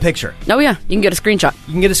picture of the picture. Oh, yeah. You can get a screenshot.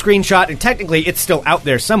 You can get a screenshot, and technically it's still out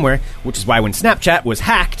there somewhere, which is why when Snapchat was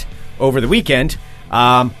hacked over the weekend,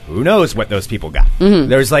 who knows what those people got.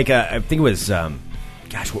 There's, like, I think it was...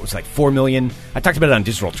 what was like 4 million? I talked about it on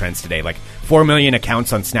Digital Trends today. Like 4 million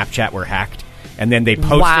accounts on Snapchat were hacked, and then they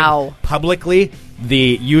posted publicly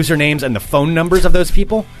the usernames and the phone numbers of those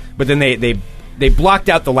people. But then they blocked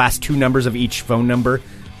out the last 2 numbers of each phone number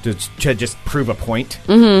to just prove a point.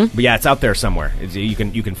 But yeah, it's out there somewhere. You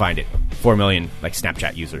can find it. 4 million like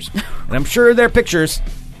Snapchat users, and I'm sure their pictures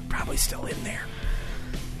probably still in there.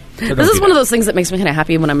 So this is one of those things that makes me kind of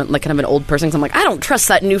happy when I'm like kind of an old person. Cause I'm like, I don't trust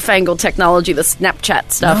that newfangled technology, the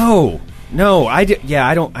Snapchat stuff. No, I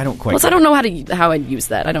don't quite. Plus, I don't know how I'd use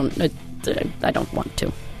that. I don't want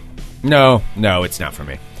to. No, it's not for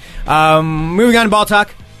me. Moving on to ball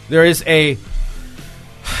talk. There is a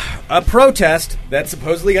protest that's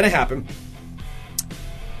supposedly going to happen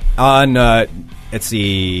on. Let's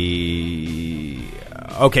see.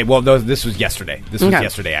 Okay, well, this was yesterday. This was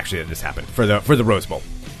yesterday actually that this happened for the Rose Bowl.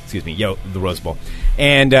 Excuse me, the Rose Bowl.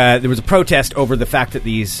 And there was a protest over the fact that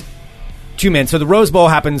these 2 men... So the Rose Bowl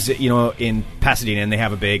happens, in Pasadena, and they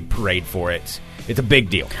have a big parade for it. It's a big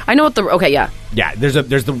deal. I know what the... Okay, yeah. Yeah,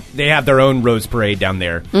 they have their own Rose Parade down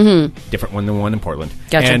there. Different one than one in Portland.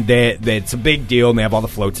 Gotcha. And it's a big deal, and they have all the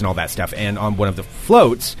floats and all that stuff. And on one of the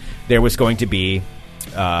floats, there was going to be...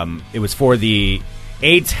 it was for the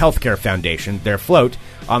AIDS Healthcare Foundation, their float.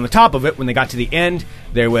 On the top of it, when they got to the end,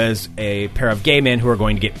 there was a pair of gay men who are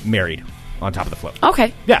going to get married on top of the float.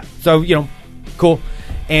 Okay. Yeah, so, cool.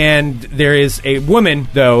 And there is a woman,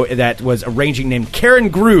 though, that was arranging named Karen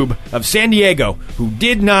Grube of San Diego, who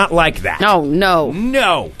did not like that. Oh, no.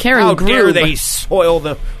 No. Karen How Grube. dare they soil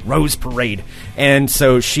the Rose Parade? And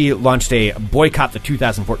so she launched a boycott the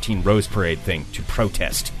 2014 Rose Parade thing to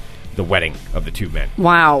protest the wedding of the 2 men.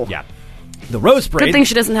 Wow. Yeah. The Rose Parade. Good thing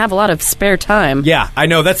she doesn't have a lot of spare time. Yeah, I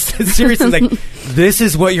know. That's seriously like, this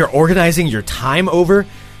is what you're organizing your time over?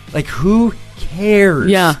 Like, who cares?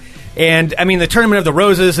 Yeah. And I mean, the Tournament of the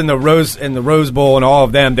Roses and the Rose Bowl and all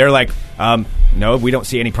of them, they're like, no, we don't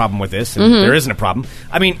see any problem with this, and there isn't a problem.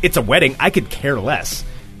 I mean, it's a wedding. I could care less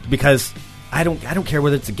because I don't care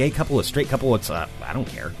whether it's a gay couple, a straight couple. It's I don't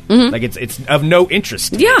care. Like it's of no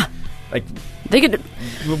interest. Yeah. Like they could.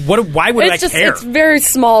 Why would I care? It's very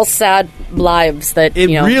small, sad lives that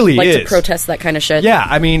really like is. to protest that kind of shit. Yeah,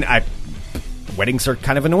 I mean, weddings are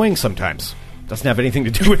kind of annoying sometimes. Doesn't have anything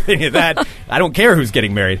to do with any of that. I don't care who's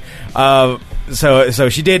getting married. So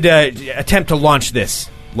she did attempt to launch this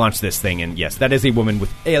thing, and yes, that is a woman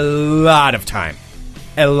with a lot of time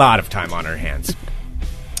on her hands.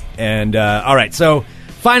 And all right, so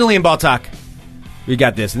finally in ball talk, we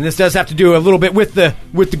got this, and this does have to do a little bit with the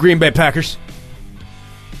Green Bay Packers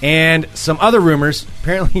and some other rumors.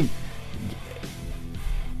 Apparently,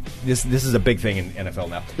 this is a big thing in NFL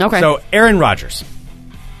now. Okay. So Aaron Rodgers,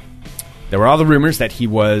 there were all the rumors that he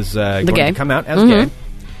was going to come out as gay,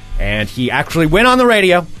 and he actually went on the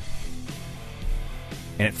radio,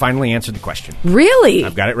 and it finally answered the question. Really?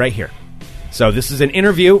 I've got it right here. So this is an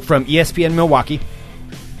interview from ESPN Milwaukee.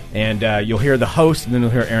 And you'll hear the host, and then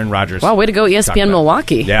you'll hear Aaron Rodgers. Wow, way to go, ESPN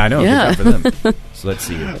Milwaukee. Yeah, I know. Yeah. Good job for them. So let's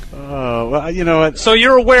see. Well, you know what? So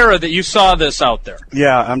you're aware that you saw this out there?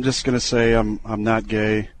 Yeah, I'm just going to say I'm not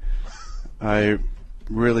gay. I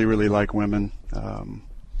really, really like women.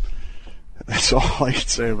 That's all I can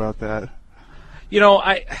say about that.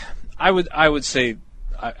 I would say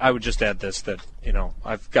I would just add this, that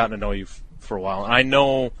I've gotten to know you for a while, and I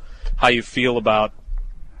know how you feel about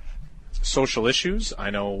social issues.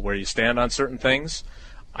 I know where you stand on certain things.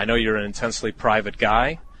 I know you're an intensely private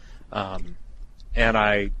guy, and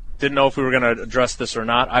I didn't know if we were going to address this or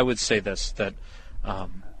not. I would say this, that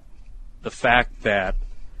the fact that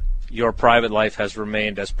your private life has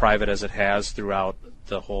remained as private as it has throughout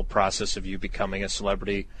the whole process of you becoming a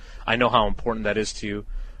celebrity, I know how important that is to you,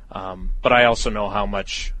 but I also know how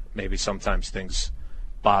much maybe sometimes things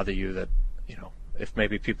bother you, that if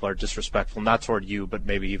maybe people are disrespectful, not toward you, but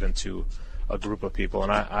maybe even to a group of people.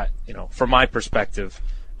 And I from my perspective,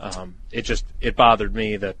 it bothered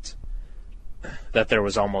me that there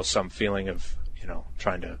was almost some feeling of,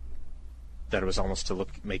 that it was almost to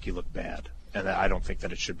make you look bad. And I don't think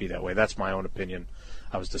that it should be that way. That's my own opinion.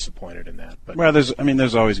 I was disappointed in that. But well,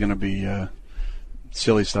 there's always going to be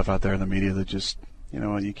silly stuff out there in the media that just,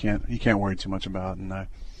 you can't worry too much about, and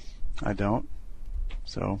I don't.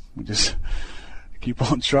 So we just keep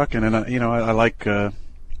on trucking, and I like the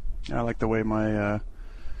way my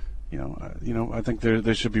I think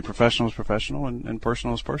there should be professional and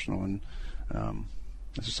personal is personal, and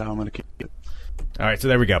that's just how I'm going to keep it. All right, so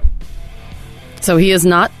there we go. So he is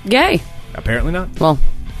not gay. Apparently not. Well,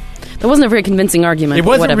 that wasn't a very convincing argument. It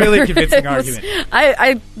wasn't whatever. really a convincing argument.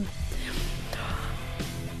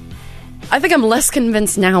 I think I'm less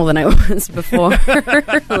convinced now than I was before.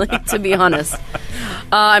 Like, to be honest,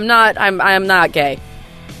 I'm not gay.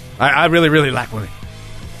 I really, really like women.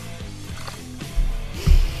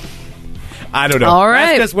 I don't know. All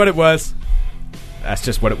right. That's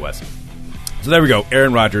just what it was. So there we go.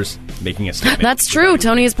 Aaron Rodgers making a statement. That's true.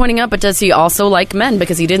 Tony is pointing out, but does he also like men?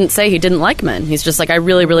 Because he didn't say he didn't like men. He's just like, I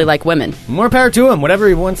really, really like women. More power to him. Whatever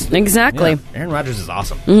he wants. Exactly. Yeah. Aaron Rodgers is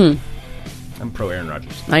awesome. Mm-hmm. I'm pro Aaron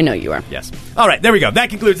Rodgers. I know you are. Yes. All right. There we go.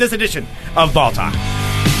 That concludes this edition of Ball Talk.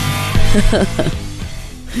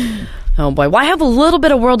 Oh boy. Well, I have a little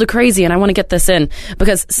bit of World of Crazy, and I want to get this in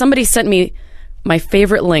because somebody sent me my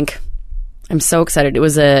favorite link. I'm so excited. It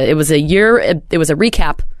was a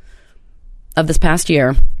recap of this past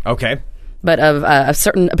year. Okay. But of a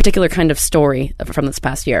particular kind of story from this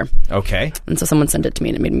past year. Okay. And so someone sent it to me,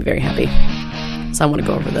 and it made me very happy. So I want to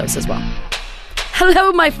go over those as well.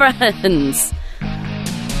 Hello, my friends.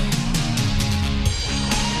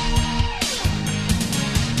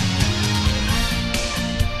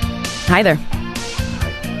 Hi there.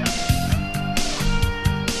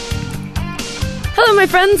 Hello, my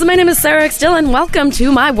friends. My name is Sarah X. Dillon. Welcome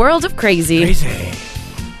to my world of crazy.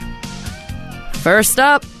 First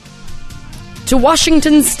up, to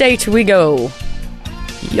Washington State we go.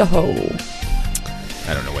 Yo-ho.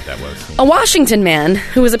 I don't know what that was. A Washington man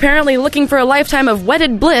who was apparently looking for a lifetime of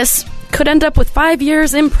wedded bliss could end up with 5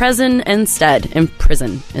 years in prison instead.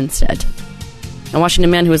 A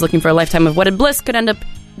Washington man who was looking for a lifetime of wedded bliss could end up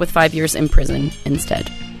with 5 years in prison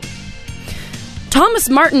instead. Thomas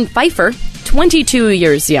Martin Pfeiffer, 22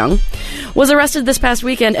 years young, was arrested this past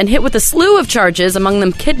weekend and hit with a slew of charges, among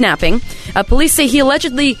them kidnapping. Police say he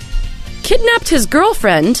allegedly kidnapped his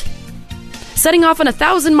girlfriend, setting off on a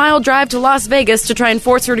 1,000-mile drive to Las Vegas to try and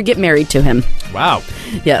force her to get married to him. Wow.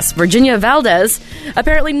 Yes, Virginia Valdez,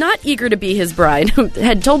 apparently not eager to be his bride,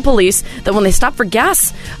 had told police that when they stopped for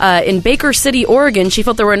gas in Baker City, Oregon, she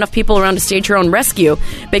felt there were enough people around to stage her own rescue.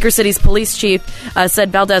 Baker City's police chief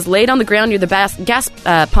said Valdez laid on the ground near the gas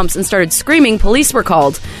pumps and started screaming. Police were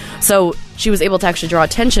called. So she was able to actually draw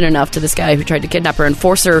attention enough to this guy who tried to kidnap her and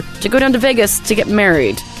force her to go down to Vegas to get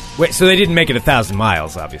married. Wait, so they didn't make it 1,000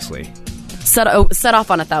 miles, obviously. Set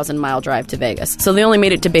off on a 1,000-mile drive to Vegas. So they only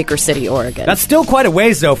made it to Baker City, Oregon. That's still quite a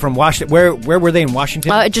ways, though, from Washington. Where were they in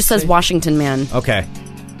Washington? It just says Washington man. Okay.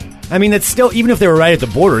 I mean, that's still, even if they were right at the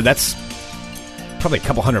border, that's probably a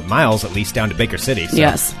couple 100 miles at least down to Baker City. So.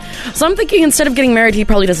 Yes. So I'm thinking instead of getting married, he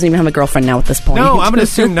probably doesn't even have a girlfriend now at this point. No, I'm going to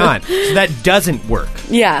assume not. So that doesn't work.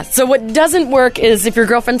 Yeah. So what doesn't work is if your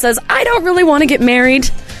girlfriend says, I don't really want to get married,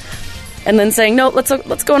 and then saying, no, let's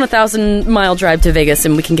go on a 1,000-mile drive to Vegas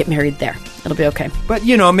and we can get married there. It'll be okay. But,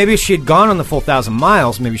 maybe if she had gone on the full 1,000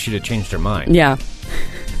 miles, maybe she'd have changed her mind. Yeah.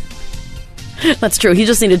 That's true. He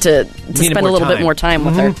just needed to spend a little bit more time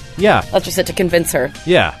with her. Yeah. That's just it, to convince her.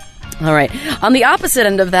 Yeah. All right. On the opposite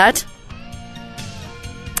end of that,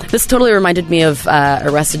 this totally reminded me of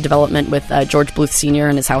Arrested Development with George Bluth Sr.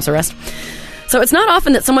 and his house arrest. So it's not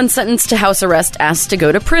often that someone sentenced to house arrest asks to go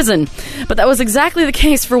to prison. But that was exactly the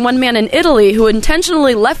case for one man in Italy who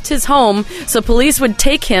intentionally left his home so police would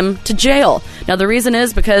take him to jail. Now, the reason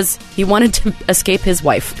is because he wanted to escape his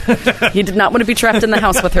wife. He did not want to be trapped in the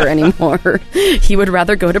house with her anymore. He would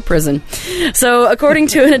rather go to prison. So, according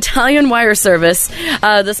to an Italian wire service,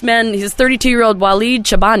 this man, he's 32-year-old Walid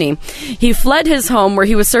Chabani, he fled his home where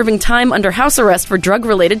he was serving time under house arrest for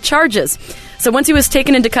drug-related charges. So once he was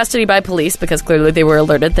taken into custody by police, because clearly they were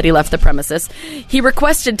alerted that he left the premises, he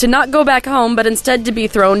requested to not go back home, but instead to be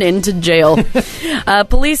thrown into jail.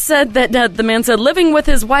 Police said that the man said living with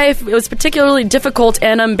his wife, it was particularly difficult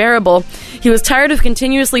and unbearable. He was tired of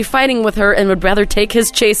continuously fighting with her and would rather take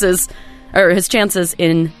his chances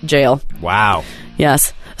in jail. Wow.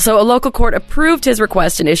 Yes. So a local court approved his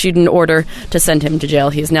request and issued an order to send him to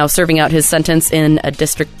jail. He is now serving out his sentence in a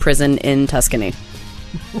district prison in Tuscany.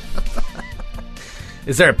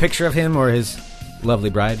 Is there a picture of him or his lovely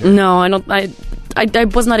bride? Or? No, I don't. I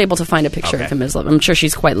was not able to find a picture of him as lovely. I'm sure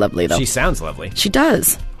she's quite lovely, though. She sounds lovely. She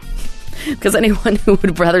does. Because anyone who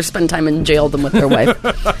would rather spend time in jail than with their wife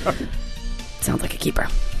sounds like a keeper.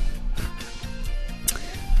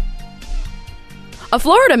 A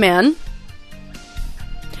Florida man.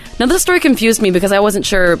 Now, this story confused me because I wasn't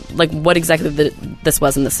sure what exactly this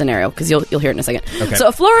was in this scenario, because you'll hear it in a second. Okay. So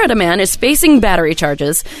a Florida man is facing battery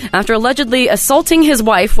charges after allegedly assaulting his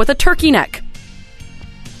wife with a turkey neck.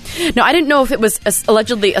 Now, I didn't know if it was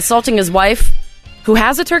allegedly assaulting his wife who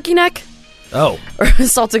has a turkey neck. Oh. Or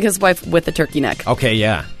assaulting his wife with a turkey neck. Okay,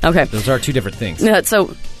 yeah. Okay. Those are two different things.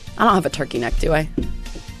 So, I don't have a turkey neck, do I?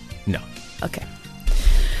 No. Okay.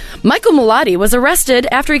 Michael Mulati was arrested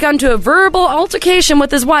after he got into a verbal altercation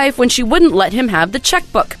with his wife when she wouldn't let him have the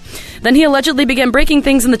checkbook. Then he allegedly began breaking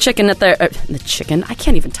things in the chicken at the chicken? I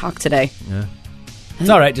can't even talk today. Yeah. It's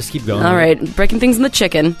all right. Just keep going. All right. Breaking things in the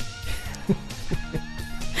chicken.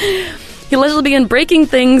 He allegedly began breaking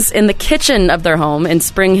things in the kitchen of their home in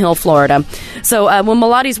Spring Hill, Florida. So when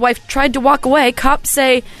Mulati's wife tried to walk away, cops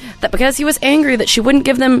say that because he was angry that she wouldn't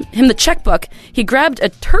give him the checkbook, he grabbed a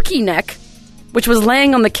turkey neck, which was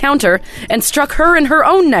laying on the counter, and struck her in her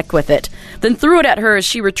own neck with it, then threw it at her as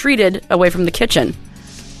she retreated away from the kitchen.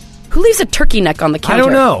 Who leaves a turkey neck on the counter? I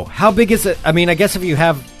don't know. How big is it? I mean, I guess if you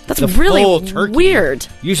have That's the really full turkey, weird.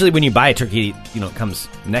 Usually when you buy a turkey, it comes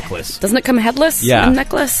necklace. Doesn't it come headless? Yeah. In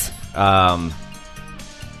necklace? I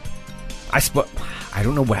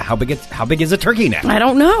don't know how big is a turkey neck? I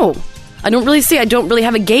don't know. I don't really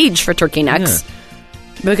have a gauge for turkey necks. Yeah.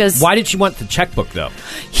 Because why did she want the checkbook, though?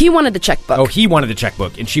 He wanted the checkbook. Oh, he wanted the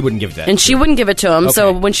checkbook, and she wouldn't give that. And she wouldn't give it to him. Okay.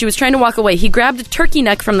 So when she was trying to walk away, he grabbed a turkey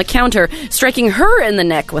neck from the counter, striking her in the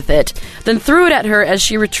neck with it, then threw it at her as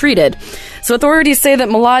she retreated. So authorities say that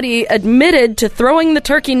Mulati admitted to throwing the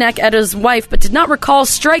turkey neck at his wife, but did not recall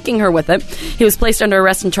striking her with it. He was placed under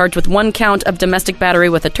arrest and charged with 1 count of domestic battery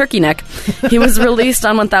with a turkey neck. He was released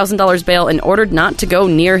on $1,000 bail and ordered not to go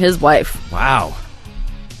near his wife. Wow.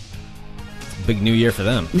 Big new year for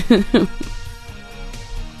them.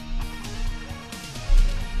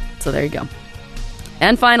 So there you go.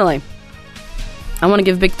 And finally, I want to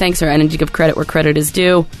give big thanks, or I need to give credit where credit is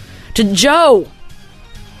due, to Joe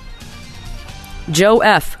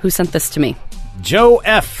F., who sent this to me. Joe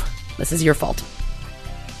F. This is your fault.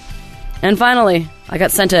 And finally, I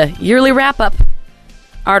got sent a yearly wrap-up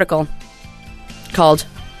article called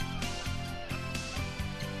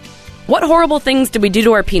What Horrible Things Did We Do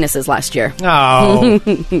to Our Penises Last Year? Oh.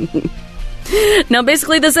 Now,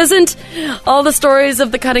 basically, this isn't all the stories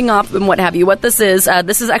of the cutting off and what have you. What this is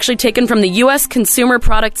actually taken from the U.S. Consumer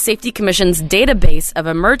Product Safety Commission's database of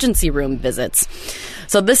emergency room visits.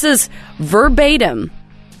 So this is verbatim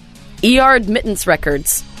ER admittance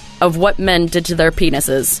records of what men did to their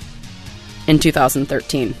penises in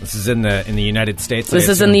 2013. This is in the United States? This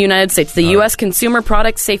is in the United States. The U.S. Consumer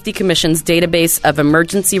Product Safety Commission's database of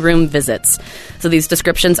emergency room visits. So these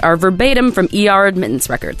descriptions are verbatim from ER admittance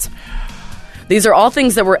records. These are all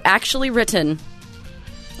things that were actually written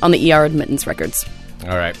on the ER admittance records.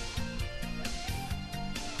 All right.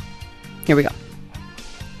 Here we go.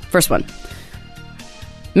 First one.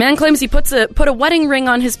 Man claims he put a wedding ring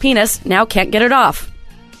on his penis, now can't get it off.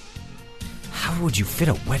 How would you fit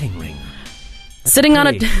a wedding ring? Sitting on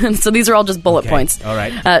a... So these are all just bullet points. All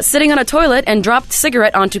right. Sitting on a toilet and dropped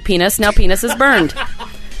cigarette onto penis, now penis is burned.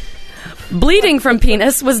 Bleeding from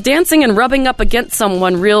penis, was dancing and rubbing up against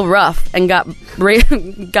someone real rough and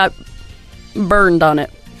got burned on it.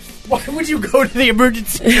 Why would you go to the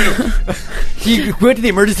emergency room? You went to the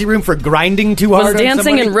emergency room for grinding too hard on somebody? Was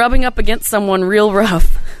dancing and rubbing up against someone real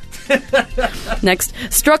rough. Next,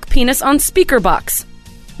 struck penis on speaker box.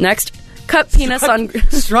 Next, cut penis on...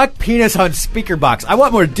 Struck penis on speaker box. I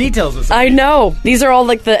want more details of this. I know. These are all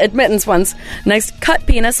like the admittance ones. Next, cut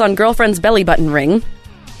penis on girlfriend's belly button ring.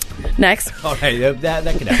 Next. Okay,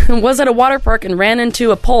 that could happen. Was at a water park and ran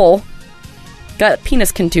into a pole. Got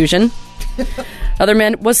penis contusion. Other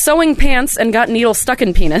man was sewing pants and got needle stuck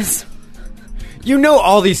in penis. You know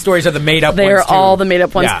all these stories are the made-up ones, They're too. all the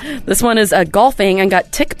made-up ones. Yeah. This one is golfing and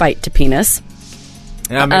got tick bite to penis.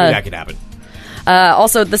 Yeah, maybe that could happen.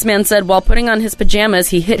 Also, this man said while putting on his pajamas,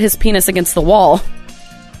 he hit his penis against the wall.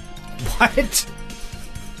 What?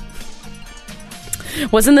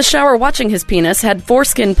 Was in the shower watching his penis, had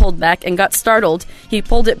foreskin pulled back and got startled. He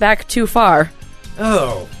pulled it back too far.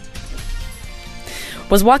 Oh.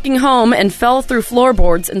 Was walking home and fell through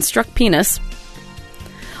floorboards and struck penis.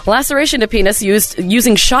 Laceration to penis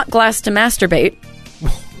using shot glass to masturbate.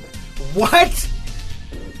 What?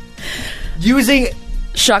 Using...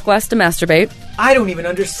 Shot glass to masturbate. I don't even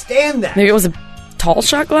understand that. Maybe it was a tall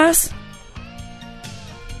shot glass?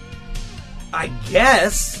 I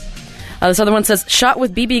guess. This other one says, shot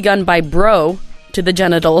with BB gun by bro to the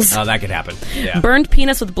genitals. Oh, that could happen. Yeah. Burned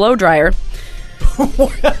penis with blow dryer.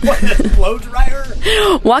 What is blow dryer?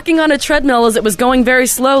 Walking on a treadmill as it was going very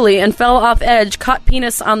slowly and fell off edge, caught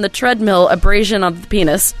penis on the treadmill, abrasion on the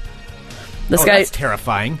penis. This guy that's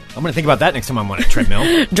terrifying. I'm going to think about that next time I'm on a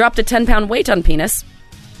treadmill. Dropped a 10-pound weight on penis.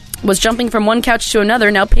 Was jumping from one couch to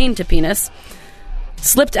another, now pain to penis.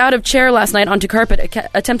 Slipped out of chair last night onto carpet,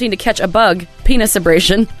 attempting to catch a bug, penis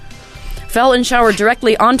abrasion. Fell in shower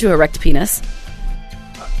directly onto erect penis.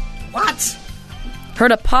 What?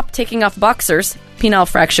 Heard a pop taking off boxers, penile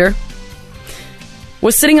fracture.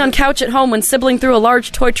 Was sitting on couch at home when sibling threw a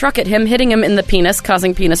large toy truck at him, hitting him in the penis,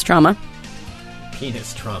 causing penis trauma.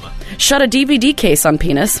 Penis trauma. Shut a DVD case on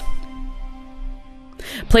penis.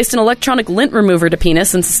 Placed an electronic lint remover to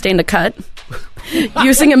penis and sustained a cut.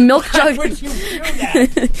 Using a milk jug. Why would you do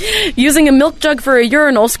that? Using a milk jug for a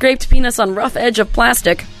urinal, scraped penis on rough edge of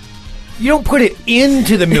plastic. You don't put it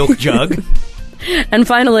into the milk jug. And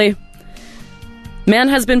finally, man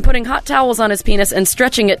has been putting hot towels on his penis and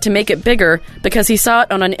stretching it to make it bigger because he saw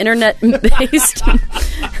it on an internet-based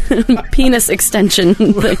penis extension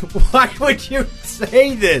thing. Why would you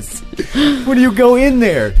say this? When you go in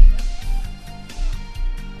there?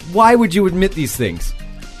 Why would you admit these things?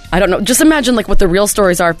 I don't know. Just imagine like what the real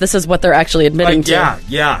stories are if this is what they're actually admitting to.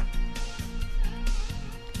 Yeah.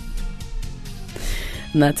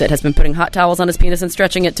 And that's it. Has been putting hot towels on his penis and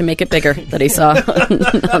stretching it to make it bigger that he saw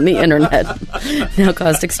on the internet. Now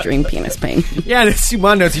caused extreme penis pain. Yeah, the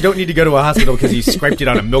Suman notes you don't need to go to a hospital because you scraped it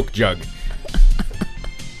on a milk jug.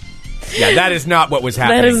 Yeah, that is not what was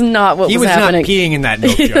happening. That is not what was happening. He was not peeing in that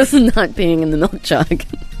milk jug. He was not peeing in the milk jug.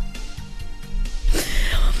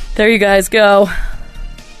 There you guys go.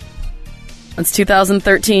 That's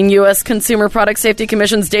 2013 U.S. Consumer Product Safety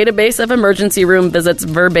Commission's database of emergency room visits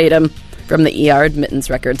verbatim from the ER admittance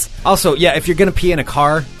records. Also, yeah, if you're going to pee in a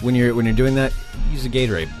car when you're doing that, use a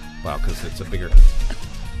Gatorade. Wow, because it's a bigger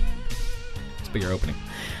opening.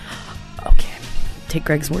 Okay. Take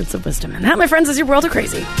Greg's words of wisdom. And that, my friends, is your world of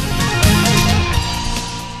crazy.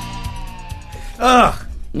 Ugh.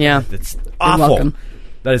 Yeah. That's You're awful. welcome.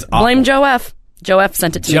 That is awful. Blame Joe F. Joe F.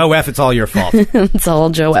 sent it to me. Joe F., it's all your fault. It's all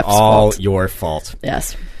Joe F's all fault. your fault.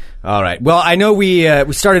 Yes. All right. Well, I know we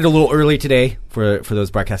started a little early today for those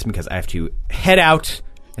broadcasting because I have to head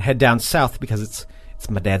down south because it's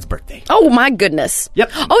my dad's birthday. Oh, my goodness.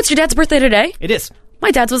 Yep. Oh, it's your dad's birthday today? It is. My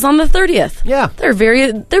dad's was on the 30th. Yeah. They're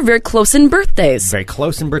very close in birthdays. Very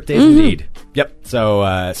close in birthdays indeed. Yep. So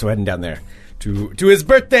heading down there to his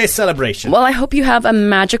birthday celebration. Well, I hope you have a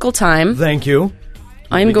magical time. Thank you.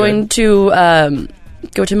 I'm going to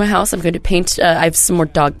go to my house. I'm going to paint. I have some more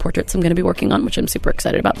dog portraits I'm going to be working on, which I'm super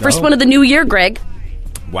excited about. First one of the new year, Greg.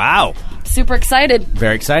 Wow. Super excited.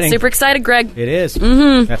 Very exciting. Super excited, Greg. It is.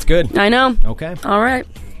 Mm-hmm. That's good. I know. Okay. All right.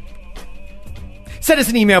 Send us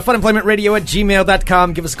an email,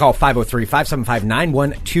 funemploymentradio@gmail.com. Give us a call,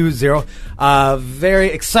 503-575-9120. Very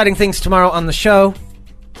exciting things tomorrow on the show.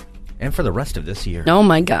 And for the rest of this year. Oh,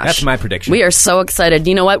 my gosh. That's my prediction. We are so excited.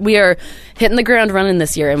 You know what? We are hitting the ground running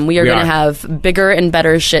this year, and we are going to have bigger and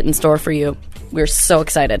better shit in store for you. We're so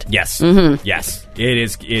excited. Yes. Mm-hmm. Yes. It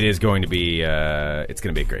is going to be, it's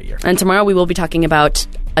going to be a great year. And tomorrow we will be talking about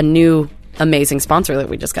a new amazing sponsor that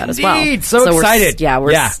we just got as well. Indeed. So excited.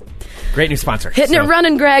 We're great new sponsor. Hitting it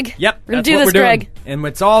running, Greg. Yep. We're going to do this, Greg. And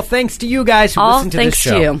it's all thanks to you guys who listen to this show.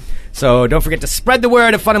 All thanks to you. So don't forget to spread the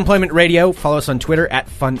word of Fun Employment Radio. Follow us on Twitter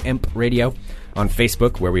 @FunEmp Radio. On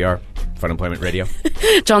Facebook, where we are, Fun Employment Radio.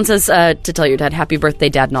 John says to tell your dad, happy birthday,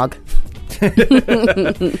 Dad Nog.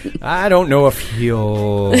 I don't know if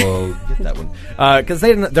he'll get that one. Because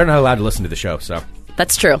they're not allowed to listen to the show, so.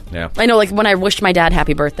 That's true. Yeah. I know, like, when I wished my dad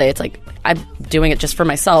happy birthday, it's like, I'm doing it just for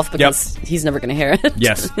myself because he's never going to hear it.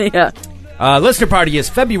 Yes. Yeah. Listener party is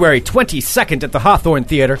February 22nd at the Hawthorne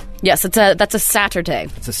Theater. Yes, that's a Saturday.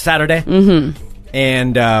 It's a Saturday. Mm-hmm.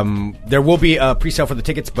 And there will be a pre-sale for the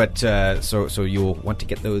tickets, but so you'll want to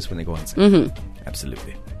get those when they go on sale. Mm-hmm.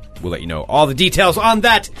 Absolutely. We'll let you know all the details on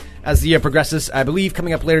that as the year progresses. I believe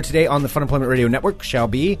coming up later today on the Fun Employment Radio Network shall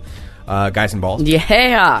be Guys and Balls.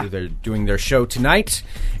 Yeah. They're doing their show tonight.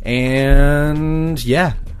 And,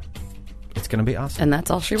 yeah, it's going to be awesome. And that's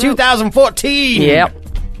all she wrote. 2014! Yep.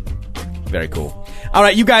 Very cool. All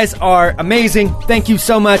right, you guys are amazing. Thank you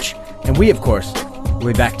so much. And we, of course, will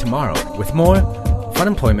be back tomorrow with more Fun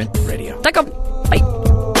Employment Radio. Danke. Bye.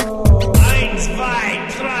 1, 2, 3,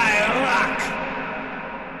 rock.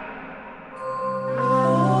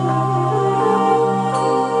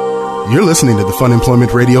 You're listening to the Fun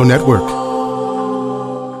Employment Radio Network.